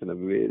Southampton are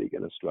really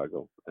going to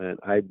struggle. And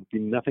I'd be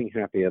nothing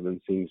happier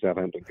than seeing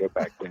Southampton go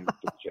back down to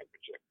the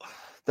Championship.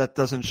 That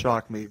doesn't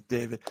shock me,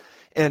 David.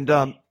 And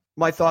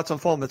my thoughts on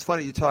Fulham, it's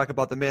funny you talk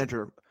about the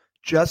manager.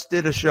 Just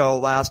did a show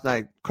last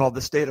night called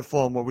The State of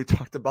Fulham where we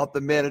talked about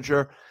the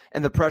manager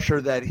and the pressure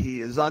that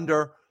he is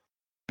under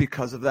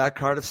because of that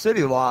Cardiff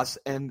City loss.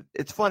 And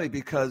it's funny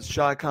because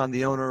Shah Khan,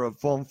 the owner of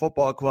Fulham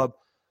Football Club,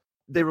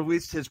 they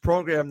released his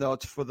program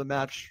notes for the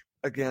match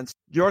against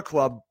your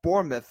club,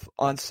 Bournemouth,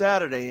 on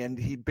Saturday, and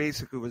he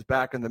basically was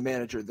backing the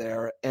manager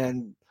there.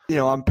 And,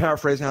 I'm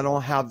paraphrasing. I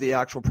don't have the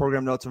actual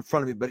program notes in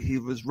front of me, but he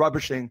was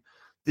rubbishing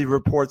the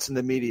reports in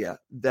the media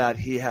that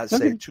he has,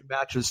 say, 2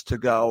 matches to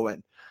go.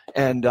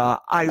 And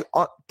I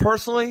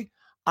personally,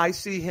 I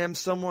see him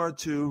similar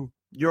to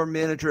your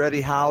manager,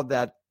 Eddie Howe,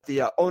 that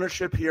the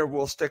ownership here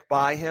will stick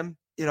by him.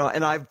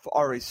 And I've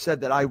already said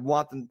that I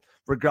want them,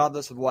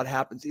 regardless of what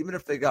happens, even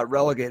if they got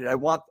relegated, I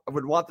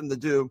would want them to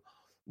do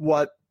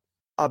what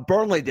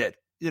Burnley did,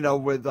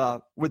 with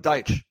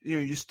Deitch.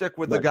 You stick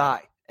with the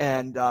guy,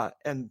 and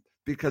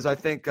because I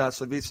think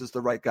Slavica is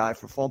the right guy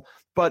for Fulham.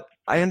 But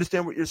I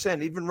understand what you're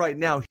saying. Even right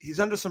now, he's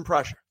under some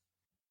pressure.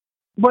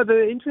 Well,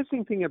 the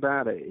interesting thing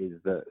about it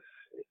is that,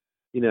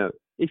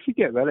 if you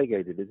get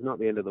relegated, it's not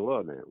the end of the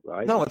world now,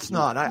 right? No, it's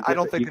not. I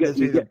don't think it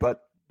is either. But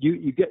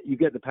you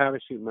get the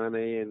parachute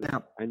money, and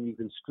you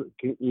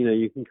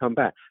can come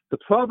back. The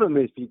problem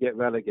is, if you get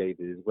relegated,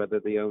 is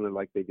whether the owner,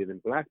 like they did in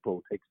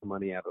Blackpool, takes the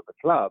money out of the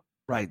club.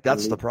 Right,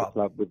 that's the problem.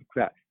 The club with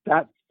crap.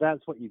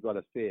 That's what you've got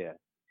to fear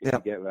if you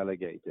get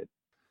relegated.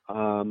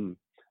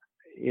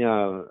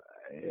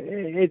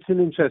 It's an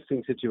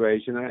interesting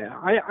situation.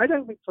 I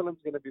don't think Fulham's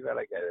going to be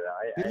relegated.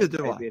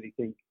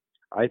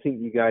 I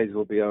think you guys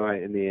will be all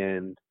right in the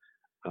end.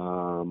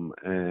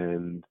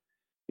 And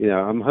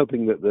I'm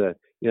hoping that the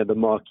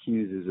Mark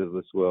Hugheses of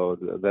this world,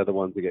 they're the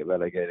ones that get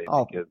relegated.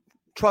 Oh,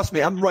 trust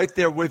me, I'm right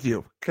there with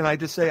you. Can I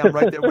just say I'm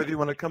right there with you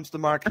when it comes to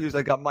Mark Hughes?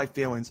 I got my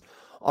feelings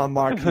on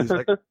Mark Hughes.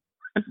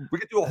 We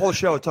could do a whole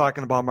show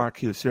talking about Mark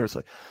Hughes,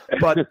 seriously.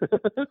 But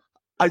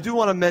I do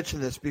want to mention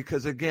this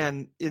because,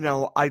 again,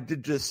 I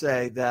did just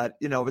say that,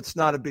 it's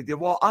not a big deal.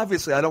 Well,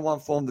 obviously, I don't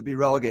want Fulham to be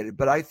relegated,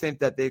 but I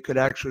think that they could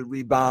actually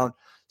rebound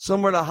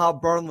similar to how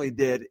Burnley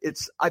did.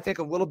 It's, I think,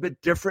 a little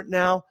bit different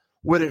now.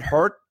 Would it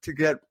hurt to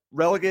get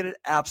relegated?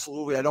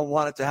 Absolutely. I don't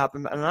want it to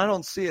happen, and I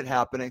don't see it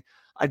happening.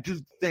 I do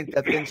think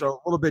that things are a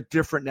little bit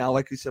different now,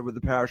 like you said, with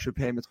the parachute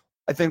payments.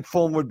 I think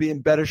Fulham would be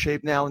in better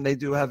shape now, and they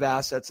do have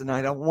assets, and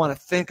I don't want to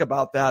think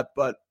about that,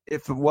 but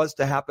if it was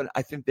to happen,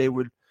 I think they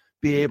would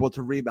be able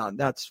to rebound.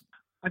 That's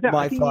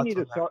my thoughts on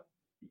that.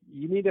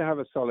 you need to have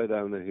a solid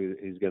owner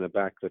who's going to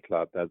back the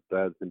club. That's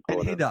important.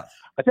 And he does.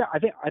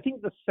 I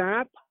think the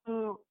sad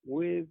part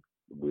with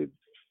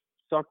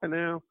soccer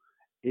now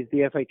is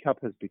the FA Cup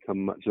has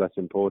become much less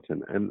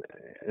important, and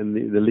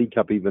the League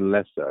Cup even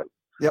less so.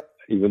 Yep.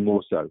 Even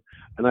more so.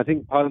 And I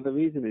think part of the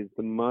reason is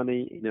the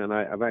money. You know, and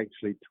I've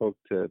actually talked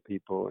to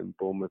people in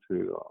Bournemouth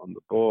who are on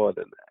the board,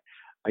 and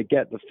I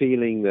get the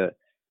feeling that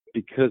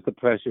because the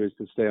pressure is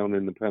to stay on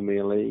in the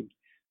Premier League,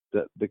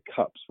 that the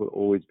cups will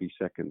always be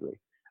secondary.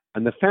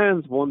 And the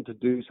fans want to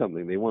do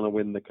something. They want to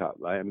win the cup,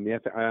 right? I mean,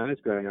 I was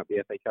growing up,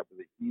 the FA Cup was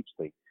a huge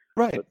thing.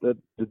 Right. But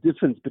the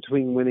difference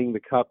between winning the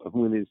cup and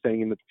winning,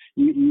 staying in the...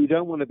 You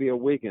don't want to be a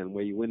Wigan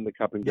where you win the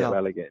cup and get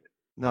relegated.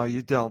 No,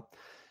 you don't.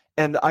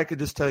 And I could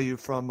just tell you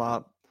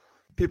from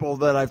people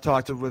that I've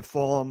talked to with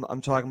Fulham,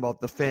 I'm talking about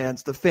the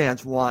fans. The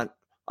fans want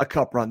a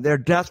cup run. They're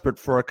desperate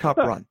for a cup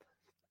run.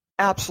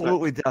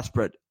 Absolutely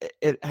desperate.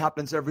 It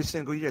happens every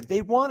single year.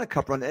 They want a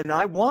cup run, and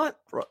I want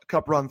a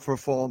cup run for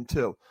Fulham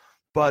too.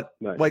 But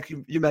like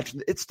you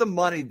mentioned, it's the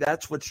money.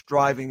 That's what's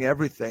driving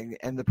everything,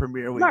 and the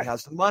Premier League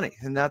has the money,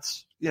 and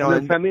that's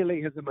the Premier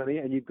League has the money,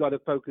 and you've got to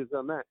focus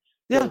on that.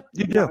 Yeah,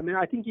 you do. I mean,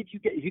 I think if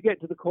you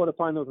get to the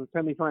quarterfinals and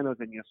semi-finals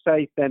and you're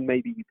safe, then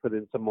maybe you put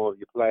in some more of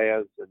your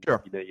players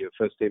and your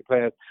first team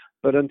players.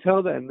 But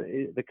until then,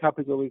 the cup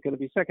is always going to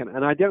be second,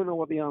 and I don't know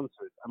what the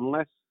answer is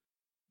unless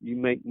you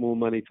make more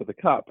money for the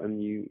cup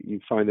and you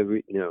find a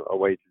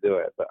way to do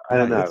it. But I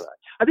don't know.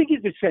 I think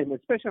it's a shame,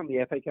 especially on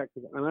the FA Cup,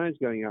 because when I was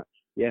growing up,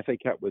 the FA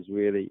Cup was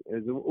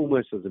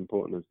almost as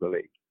important as the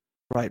league.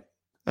 Right.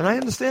 And I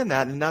understand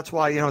that. And that's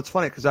why, it's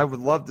funny because I would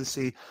love to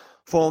see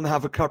Fulham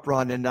have a cup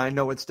run. And I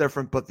know it's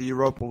different, but the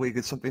Europa League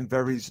is something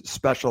very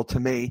special to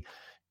me.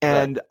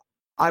 And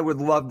I would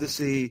love to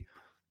see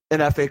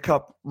an FA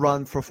Cup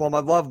run for Fulham.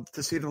 I'd love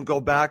to see them go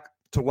back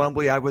to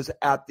Wembley. I was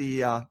at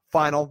the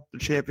final, the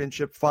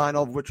championship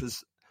final, which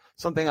was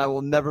something I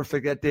will never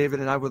forget, David.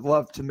 And I would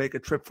love to make a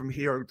trip from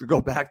here to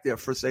go back there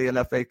for, say,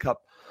 an FA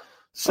Cup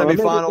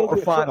semi-final or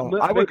final.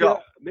 I would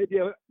go. Maybe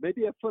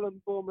a Fulham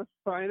Bournemouth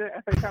final,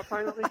 FA Cup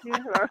final this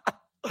year.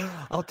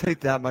 I'll take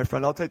that, my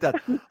friend. I'll take that.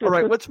 All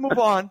right, let's move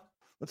on.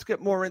 Let's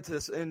get more into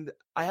this. And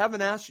I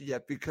haven't asked you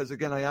yet because,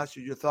 again, I asked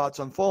you your thoughts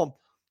on Fulham.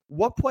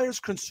 What players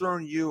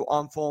concern you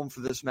on Fulham for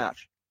this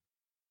match?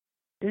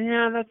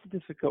 Yeah, that's a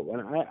difficult one.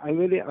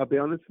 I'll be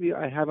honest with you,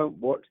 I haven't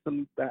watched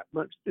them that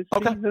much this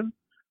season.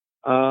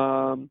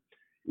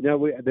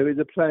 There is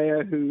a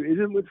player who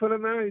isn't with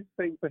Fulham now. He's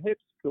playing for Hibs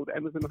called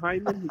Emerson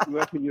Hyndman, who grew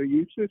up in your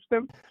youth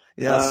system.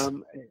 Yes.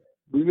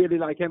 We really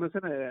like Emerson.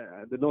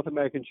 The North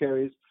American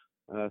Cherries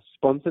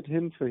sponsored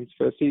him for his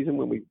first season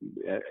when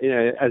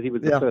as he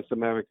was the first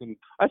American,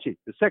 actually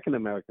the second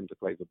American to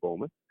play for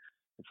Bournemouth.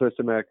 The first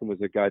American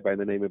was a guy by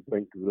the name of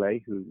Brent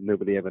Goulet, who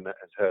nobody ever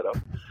has heard of.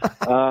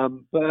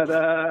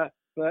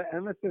 But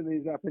Emerson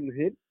is up in the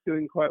Hibs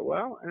doing quite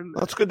well, and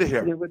that's good to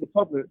hear.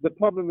 The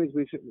problem is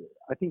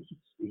I think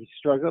he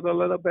struggled a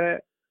little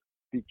bit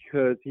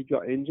because he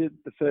got injured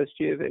the first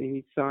year that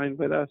he signed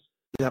with us.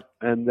 Yep.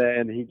 And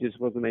then he just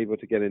wasn't able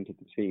to get into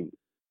the team.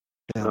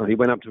 Yeah. He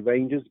went up to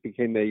Rangers,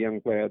 became their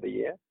Young Player of the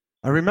Year.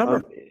 I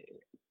remember.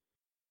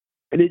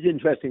 And it's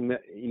interesting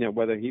that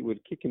whether he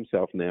would kick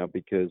himself now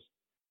because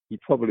he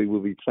probably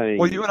will be playing.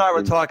 Well, you and I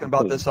were talking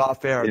about this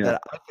off air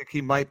that I think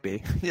he might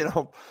be,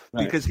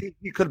 because he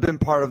could have been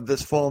part of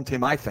this Fulham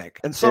team, I think,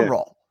 in some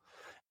role.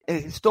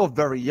 And he's still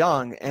very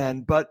young.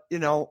 But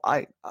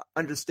I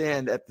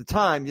understand at the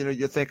time,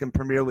 you're thinking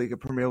Premier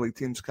League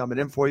team's coming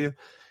in for you,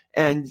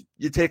 and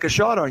you take a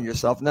shot on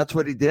yourself, and that's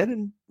what he did.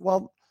 And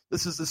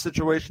this is the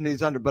situation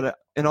he's under. But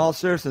in all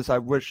seriousness, I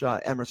wish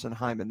Emerson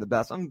Hyndman the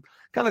best. I'm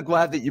kind of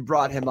glad that you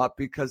brought him up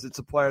because it's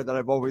a player that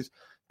I've always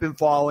been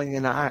following,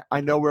 and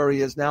I know where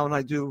he is now, and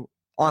I do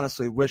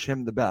honestly wish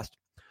him the best.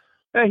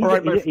 He's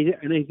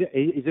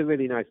a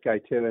really nice guy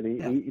too,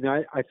 and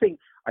I think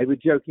I was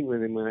joking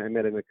with him when I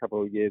met him a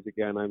couple of years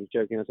ago, and I was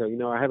joking. I said,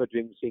 I have a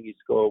dream of seeing you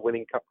score a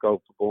winning cup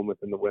goal for Bournemouth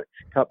in the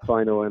Cup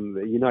final and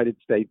the United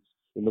States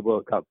in the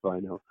World Cup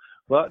final.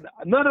 But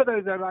none of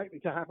those are likely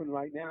to happen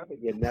right now,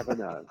 but you never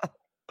know.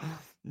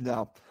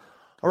 No.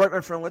 All right,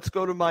 my friend, let's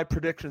go to my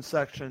prediction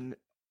section.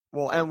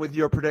 We'll end with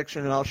your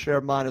prediction, and I'll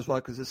share mine as well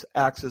because this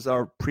acts as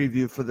our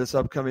preview for this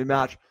upcoming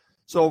match.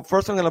 So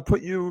first I'm going to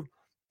put you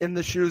in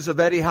the shoes of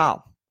Eddie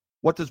Howe.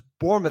 What does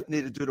Bournemouth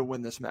need to do to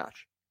win this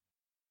match?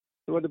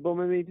 So what do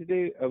Bournemouth need to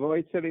do?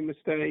 Avoid silly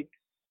mistakes,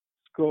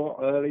 score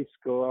early,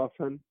 score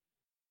often,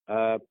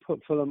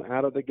 put Fulham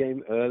out of the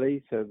game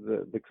early so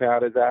the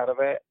crowd is out of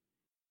it,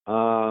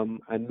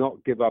 and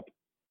not give up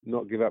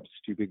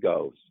stupid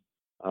goals.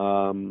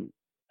 And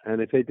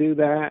if they do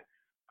that,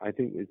 I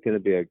think it's going to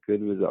be a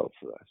good result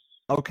for us.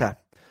 Okay.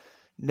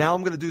 Now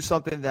I'm going to do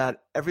something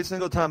that every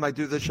single time I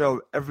do the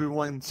show,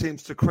 everyone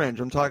seems to cringe.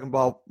 I'm talking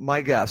about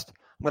my guest.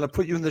 I'm going to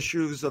put you in the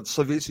shoes of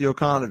Slavisa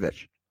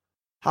Jokanovic.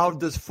 How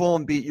does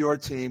Fulham beat your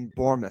team,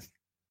 Bournemouth?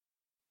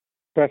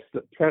 Press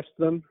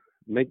them,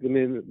 make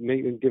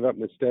them give up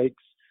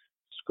mistakes,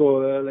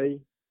 score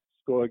early,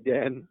 score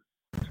again,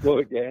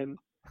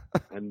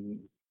 and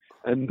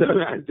And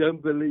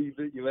don't believe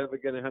that you're ever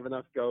going to have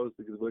enough goals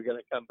because we're going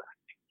to come back.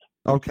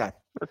 Okay.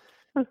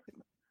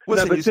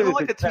 Listen, No, you sound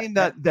like a team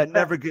that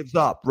never gives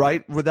up,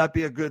 right? Would that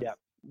be a good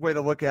way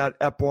to look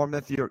at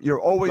Bournemouth?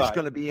 You're always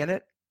going to be in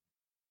it?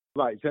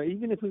 Right. So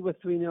even if we were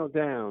 3-0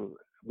 down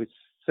with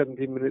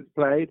 17 minutes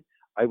played,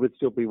 I would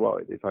still be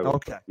worried if I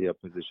was the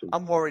opposition.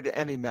 I'm worried at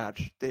any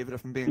match, David,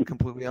 if I'm being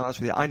completely honest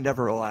with you. I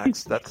never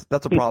relax. That's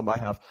a problem I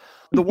have.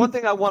 The one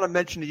thing I want to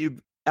mention to you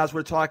as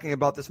we're talking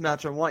about this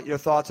match, I want your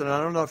thoughts, and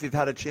I don't know if you've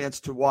had a chance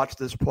to watch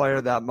this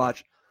player that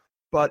much,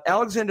 but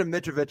Alexander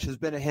Mitrovic has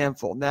been a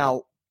handful.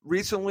 Now,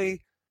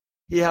 recently,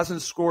 he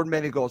hasn't scored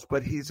many goals,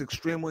 but he's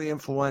extremely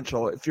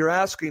influential. If you're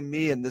asking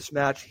me in this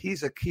match,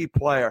 he's a key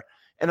player.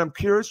 And I'm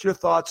curious your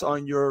thoughts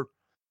on your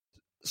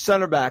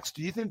center backs.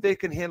 Do you think they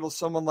can handle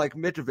someone like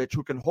Mitrovic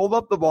who can hold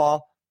up the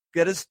ball,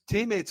 get his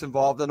teammates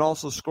involved, and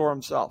also score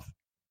himself?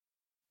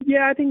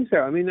 Yeah, I think so.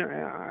 I mean,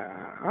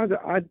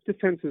 our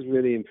defense has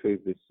really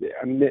improved this year.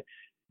 I mean,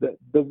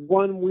 the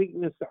one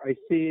weakness that I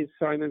see is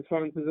Simon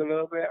Francis a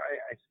little bit.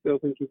 I still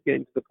think he's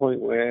getting to the point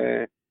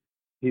where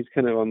he's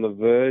kind of on the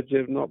verge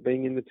of not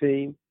being in the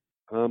team.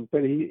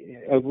 But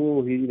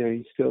overall,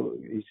 he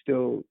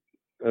still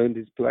earned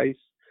his place.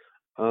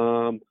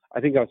 I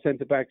think our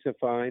centre backs are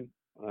fine.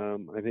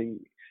 I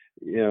think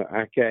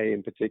Ake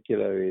in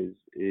particular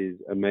is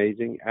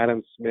amazing.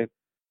 Adam Smith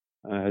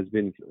has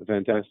been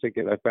fantastic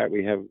at left back.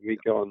 We have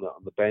Rico on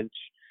the bench,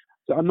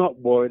 so I'm not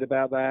worried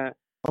about that.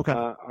 Okay.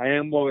 I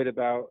am worried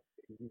about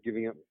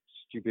giving up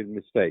stupid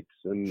mistakes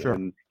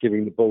and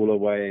giving the ball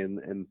away,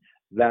 and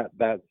that's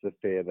the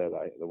fear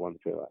the one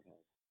fear I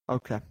have.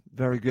 Okay,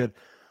 very good.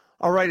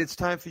 All right, it's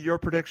time for your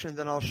prediction,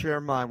 then I'll share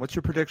mine. What's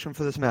your prediction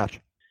for this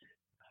match?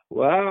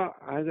 Well,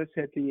 as I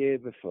said the year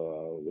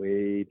before,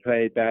 we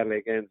played badly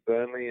against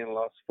Burnley and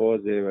lost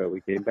 4-0.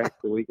 We came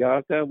back the week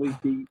after and we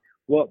beat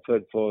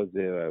Watford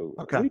 4-0.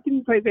 Okay. We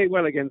didn't play very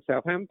well against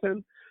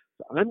Southampton,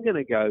 so I'm going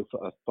to go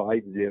for a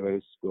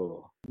 5-0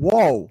 score.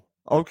 Whoa.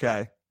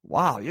 Okay.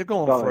 Wow, you're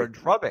going for a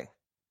drubbing.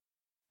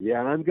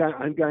 Yeah, I'm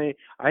going.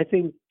 I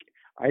think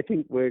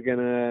we're going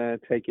to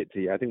take it to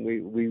you. I think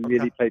we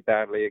really played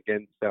badly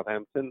against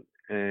Southampton,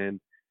 and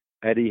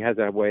Eddie has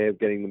a way of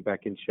getting them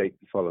back in shape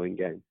the following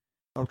game.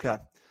 Okay.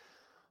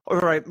 All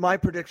right. My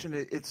prediction,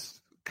 it's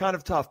kind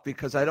of tough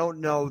because I don't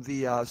know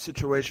the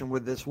situation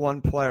with this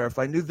one player. If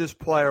I knew this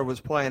player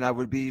was playing, I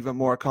would be even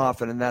more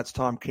confident, and that's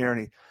Tom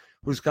Kearney,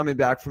 who's coming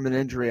back from an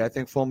injury. I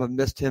think Fulham have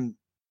missed him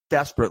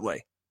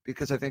desperately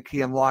because I think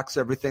he unlocks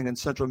everything in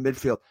central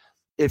midfield.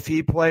 If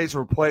he plays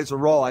or plays a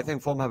role, I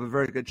think Fulham have a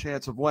very good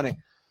chance of winning.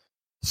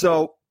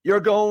 So you're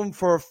going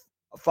for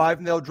a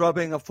 5-0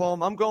 drubbing of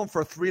Fulham. I'm going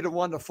for a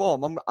 3-1 to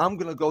Fulham. I'm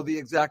going to go the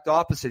exact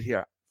opposite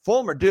here.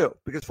 Fulham are due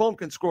because Fulham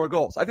can score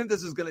goals. I think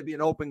this is going to be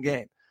an open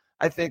game.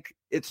 I think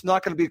it's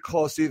not going to be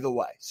close either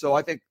way. So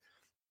I think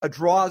a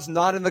draw is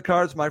not in the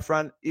cards, my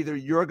friend. Either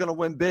you're going to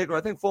win big or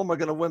I think Fulham are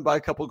going to win by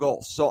a couple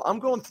goals. So I'm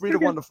going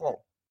 3-1 to Fulham.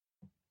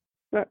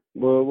 Yeah,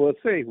 well, we'll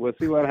see. We'll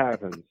see what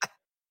happens.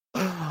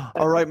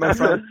 All right, my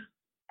friend.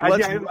 I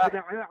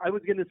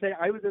was going to say,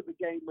 I was at the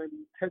game when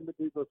Ted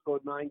McDougall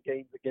scored 9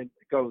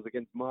 goals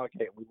against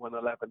Margate, and we won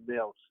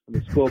 11-0, and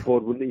the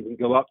scoreboard wouldn't even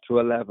go up to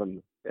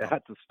 11. It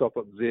had to stop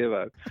at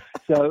 0.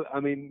 So, I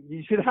mean,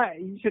 you should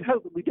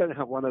hope that we don't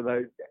have one of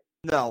those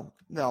games.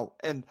 No.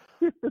 And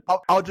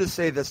I'll just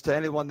say this to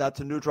anyone that's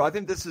a neutral. I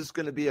think this is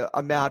going to be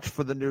a match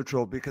for the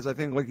neutral because I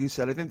think, like you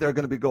said, I think there are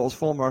going to be goals.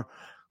 Fulham are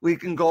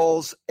leaking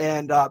goals,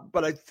 and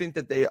but I think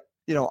that they –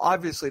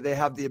 obviously they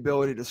have the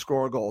ability to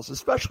score goals,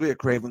 especially at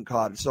Craven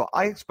Cottage. So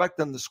I expect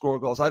them to score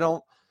goals. I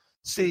don't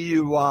see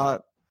you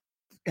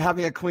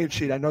having a clean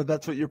sheet. I know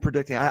that's what you're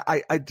predicting.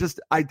 I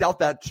doubt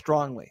that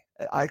strongly.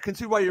 I can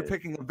see why you're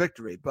picking a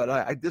victory, but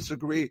I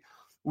disagree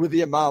with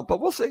the amount.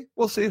 But we'll see.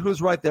 We'll see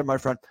who's right there, my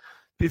friend.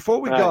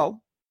 Before we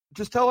go,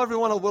 just tell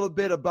everyone a little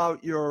bit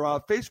about your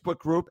Facebook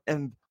group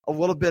and a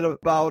little bit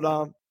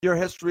about your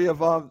history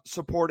of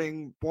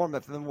supporting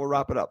Bournemouth, and then we'll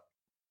wrap it up.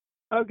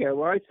 Okay,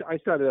 well, I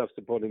started off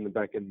supporting them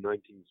back in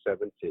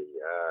 1970. And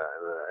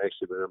I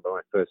actually remember my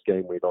first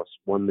game. We lost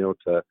 1-0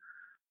 to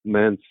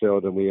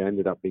Mansfield, and we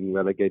ended up being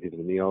relegated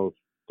from the old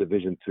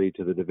Division 3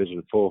 to the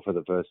Division 4 for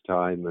the first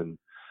time. And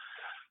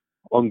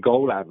on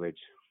goal average,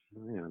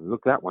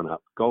 look that one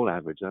up, goal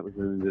average. That was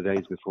in the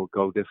days before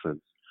goal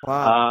difference.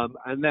 Wow.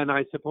 And then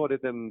I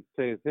supported them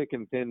thick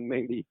and thin,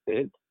 mainly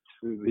through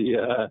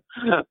the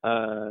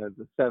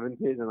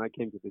 70s, and I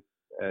came to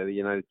the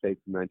United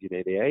States in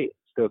 1988.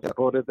 Still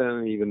supported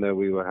them, even though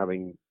we were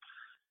having,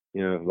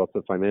 lots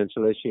of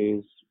financial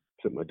issues.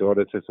 Took my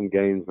daughter to some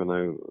games when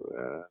I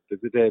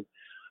visited.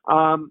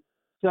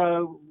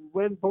 So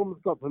when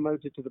Bournemouth got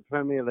promoted to the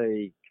Premier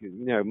League,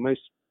 most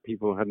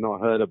people had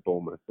not heard of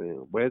Bournemouth.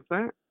 Where's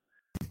that?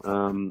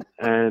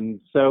 And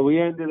so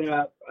we ended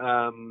up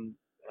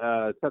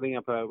setting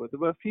up there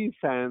were a few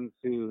fans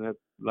who had,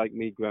 like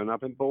me, grown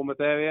up in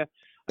Bournemouth area.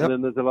 And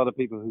then there's a lot of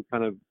people who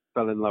kind of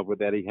fell in love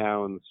with Eddie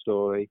Howe and the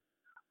story.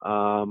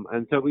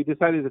 And so we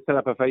decided to set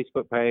up a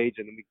Facebook page,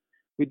 and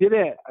we did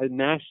it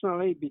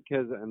nationally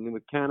and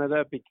with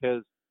Canada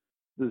because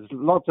there's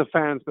lots of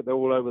fans, but they're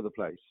all over the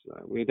place.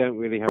 We don't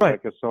really have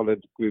like a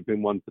solid group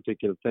in one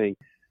particular thing.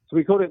 So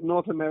we called it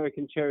North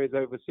American Cherries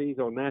Overseas,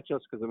 or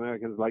nachos, because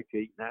Americans like to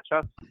eat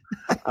nachos.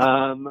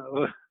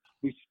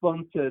 We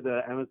sponsored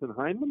Emerson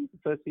Hyndman the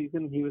first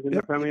season he was in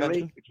the Premier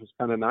League, which was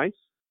kind of nice.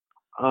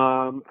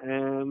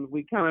 And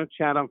we kind of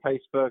chat on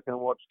Facebook and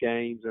watch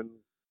games and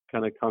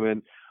kind of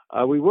comment.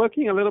 We're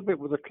working a little bit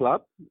with the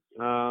club.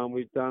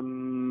 The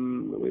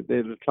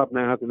club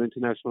now has an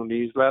international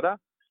newsletter,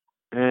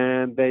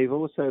 and they've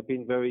also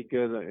been very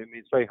good. I mean,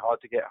 it's very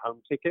hard to get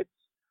home tickets,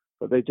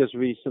 but they just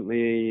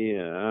recently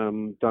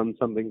done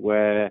something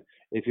where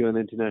if you're an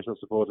international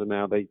supporter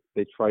now, they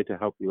try to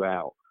help you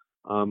out.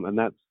 And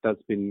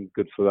that's been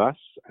good for us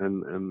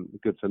and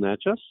good for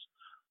Nachos.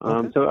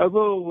 So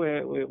overall,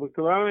 we're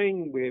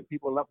growing.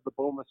 People love the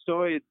Bournemouth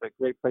story. It's a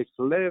great place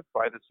to live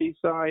by the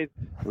seaside.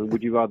 I mean,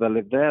 would you rather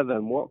live there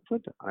than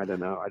Watford? I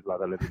don't know. I'd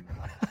rather live in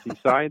the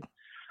seaside.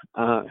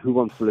 Who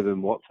wants to live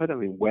in Watford? I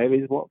mean, where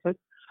is Watford?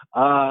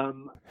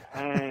 And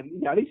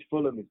at least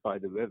Fulham is by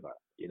the river.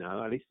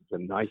 At least it's a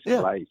nice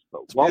place.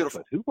 But Watford,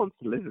 beautiful. Who wants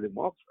to live in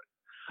Watford?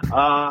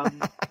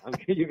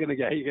 You're gonna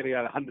get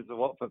hundreds of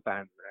Watford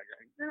fans there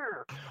going,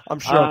 yeah. I'm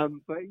sure.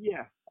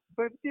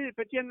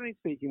 But generally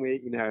speaking, we're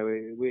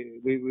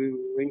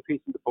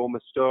increasing the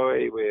Bournemouth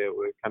story.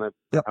 We're kind of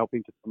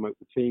helping to promote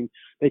the team.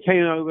 They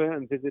came over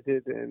and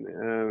visited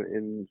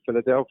in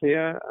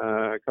Philadelphia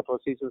a couple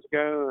of seasons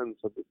ago, and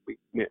so we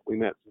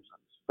met some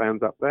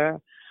fans up there.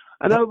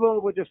 And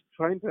overall, we're just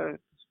trying to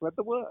spread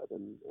the word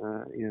and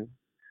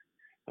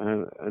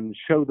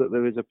show that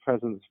there is a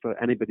presence for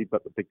anybody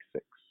but the Big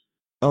Six.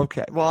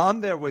 Okay. Well,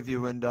 I'm there with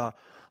you, and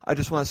I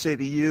just want to say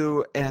to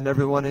you and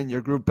everyone in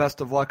your group,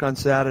 best of luck on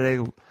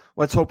Saturday.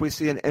 Let's hope we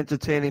see an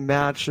entertaining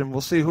match, and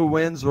we'll see who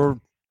wins. Or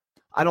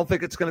I don't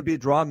think it's going to be a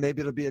draw.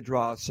 Maybe it'll be a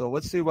draw. So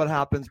let's see what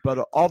happens. But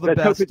all the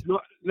best.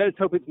 Let's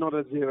hope it's not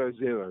a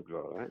 0-0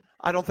 draw, right?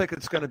 I don't think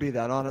it's going to be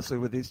that, honestly,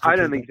 with these two. I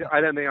don't think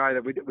either.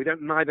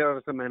 Neither of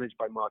us are managed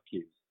by Mark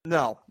Hughes.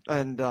 No,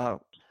 and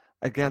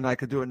again, I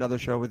could do another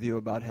show with you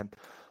about him.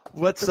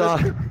 Let's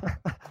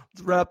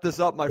wrap this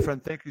up, my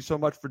friend. Thank you so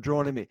much for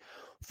joining me.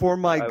 For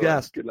my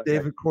guest,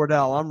 David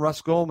Cordell, I'm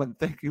Russ Goldman.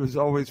 Thank you, as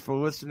always, for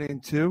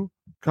listening to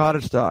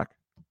Cottage Talk.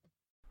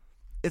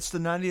 It's the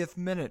 90th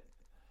minute,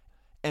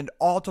 and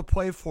all to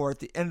play for at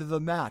the end of the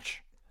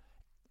match.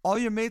 All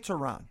your mates are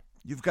around.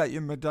 You've got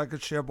your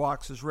McNugget share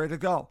boxes ready to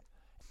go.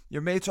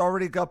 Your mates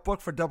already got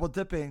booked for double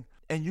dipping,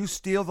 and you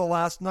steal the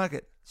last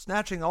nugget,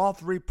 snatching all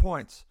 3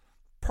 points.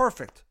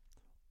 Perfect.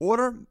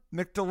 Order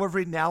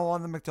McDelivery now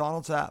on the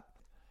McDonald's app.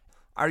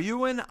 Are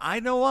you in? I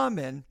know I'm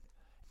in.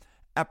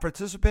 At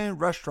participating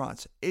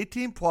restaurants,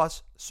 18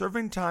 plus,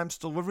 serving times,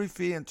 delivery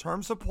fee, and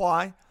terms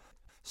apply.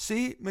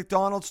 See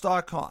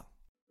McDonald's.com.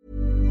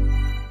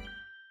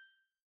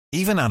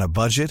 Even on a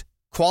budget,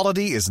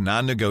 quality is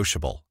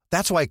non-negotiable.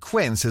 That's why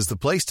Quince is the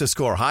place to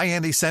score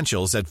high-end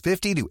essentials at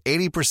 50 to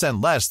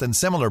 80% less than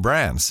similar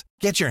brands.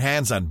 Get your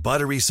hands on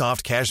buttery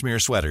soft cashmere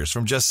sweaters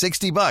from just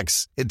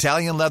 $60,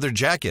 Italian leather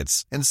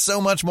jackets, and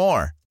so much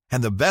more.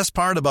 And the best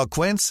part about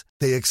Quince,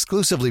 they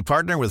exclusively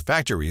partner with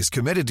factories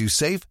committed to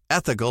safe,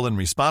 ethical, and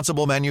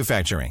responsible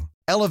manufacturing.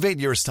 Elevate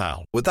your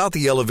style without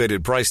the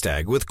elevated price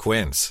tag with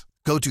Quince.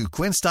 Go to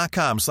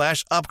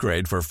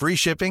quince.com/upgrade for free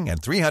shipping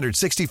and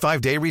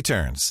 365-day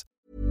returns.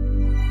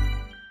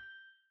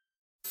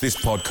 This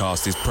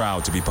podcast is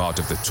proud to be part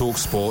of the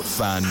TalkSport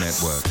Fan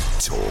Network.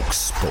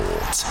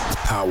 TalkSport.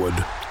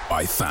 Powered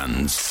by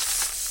fans.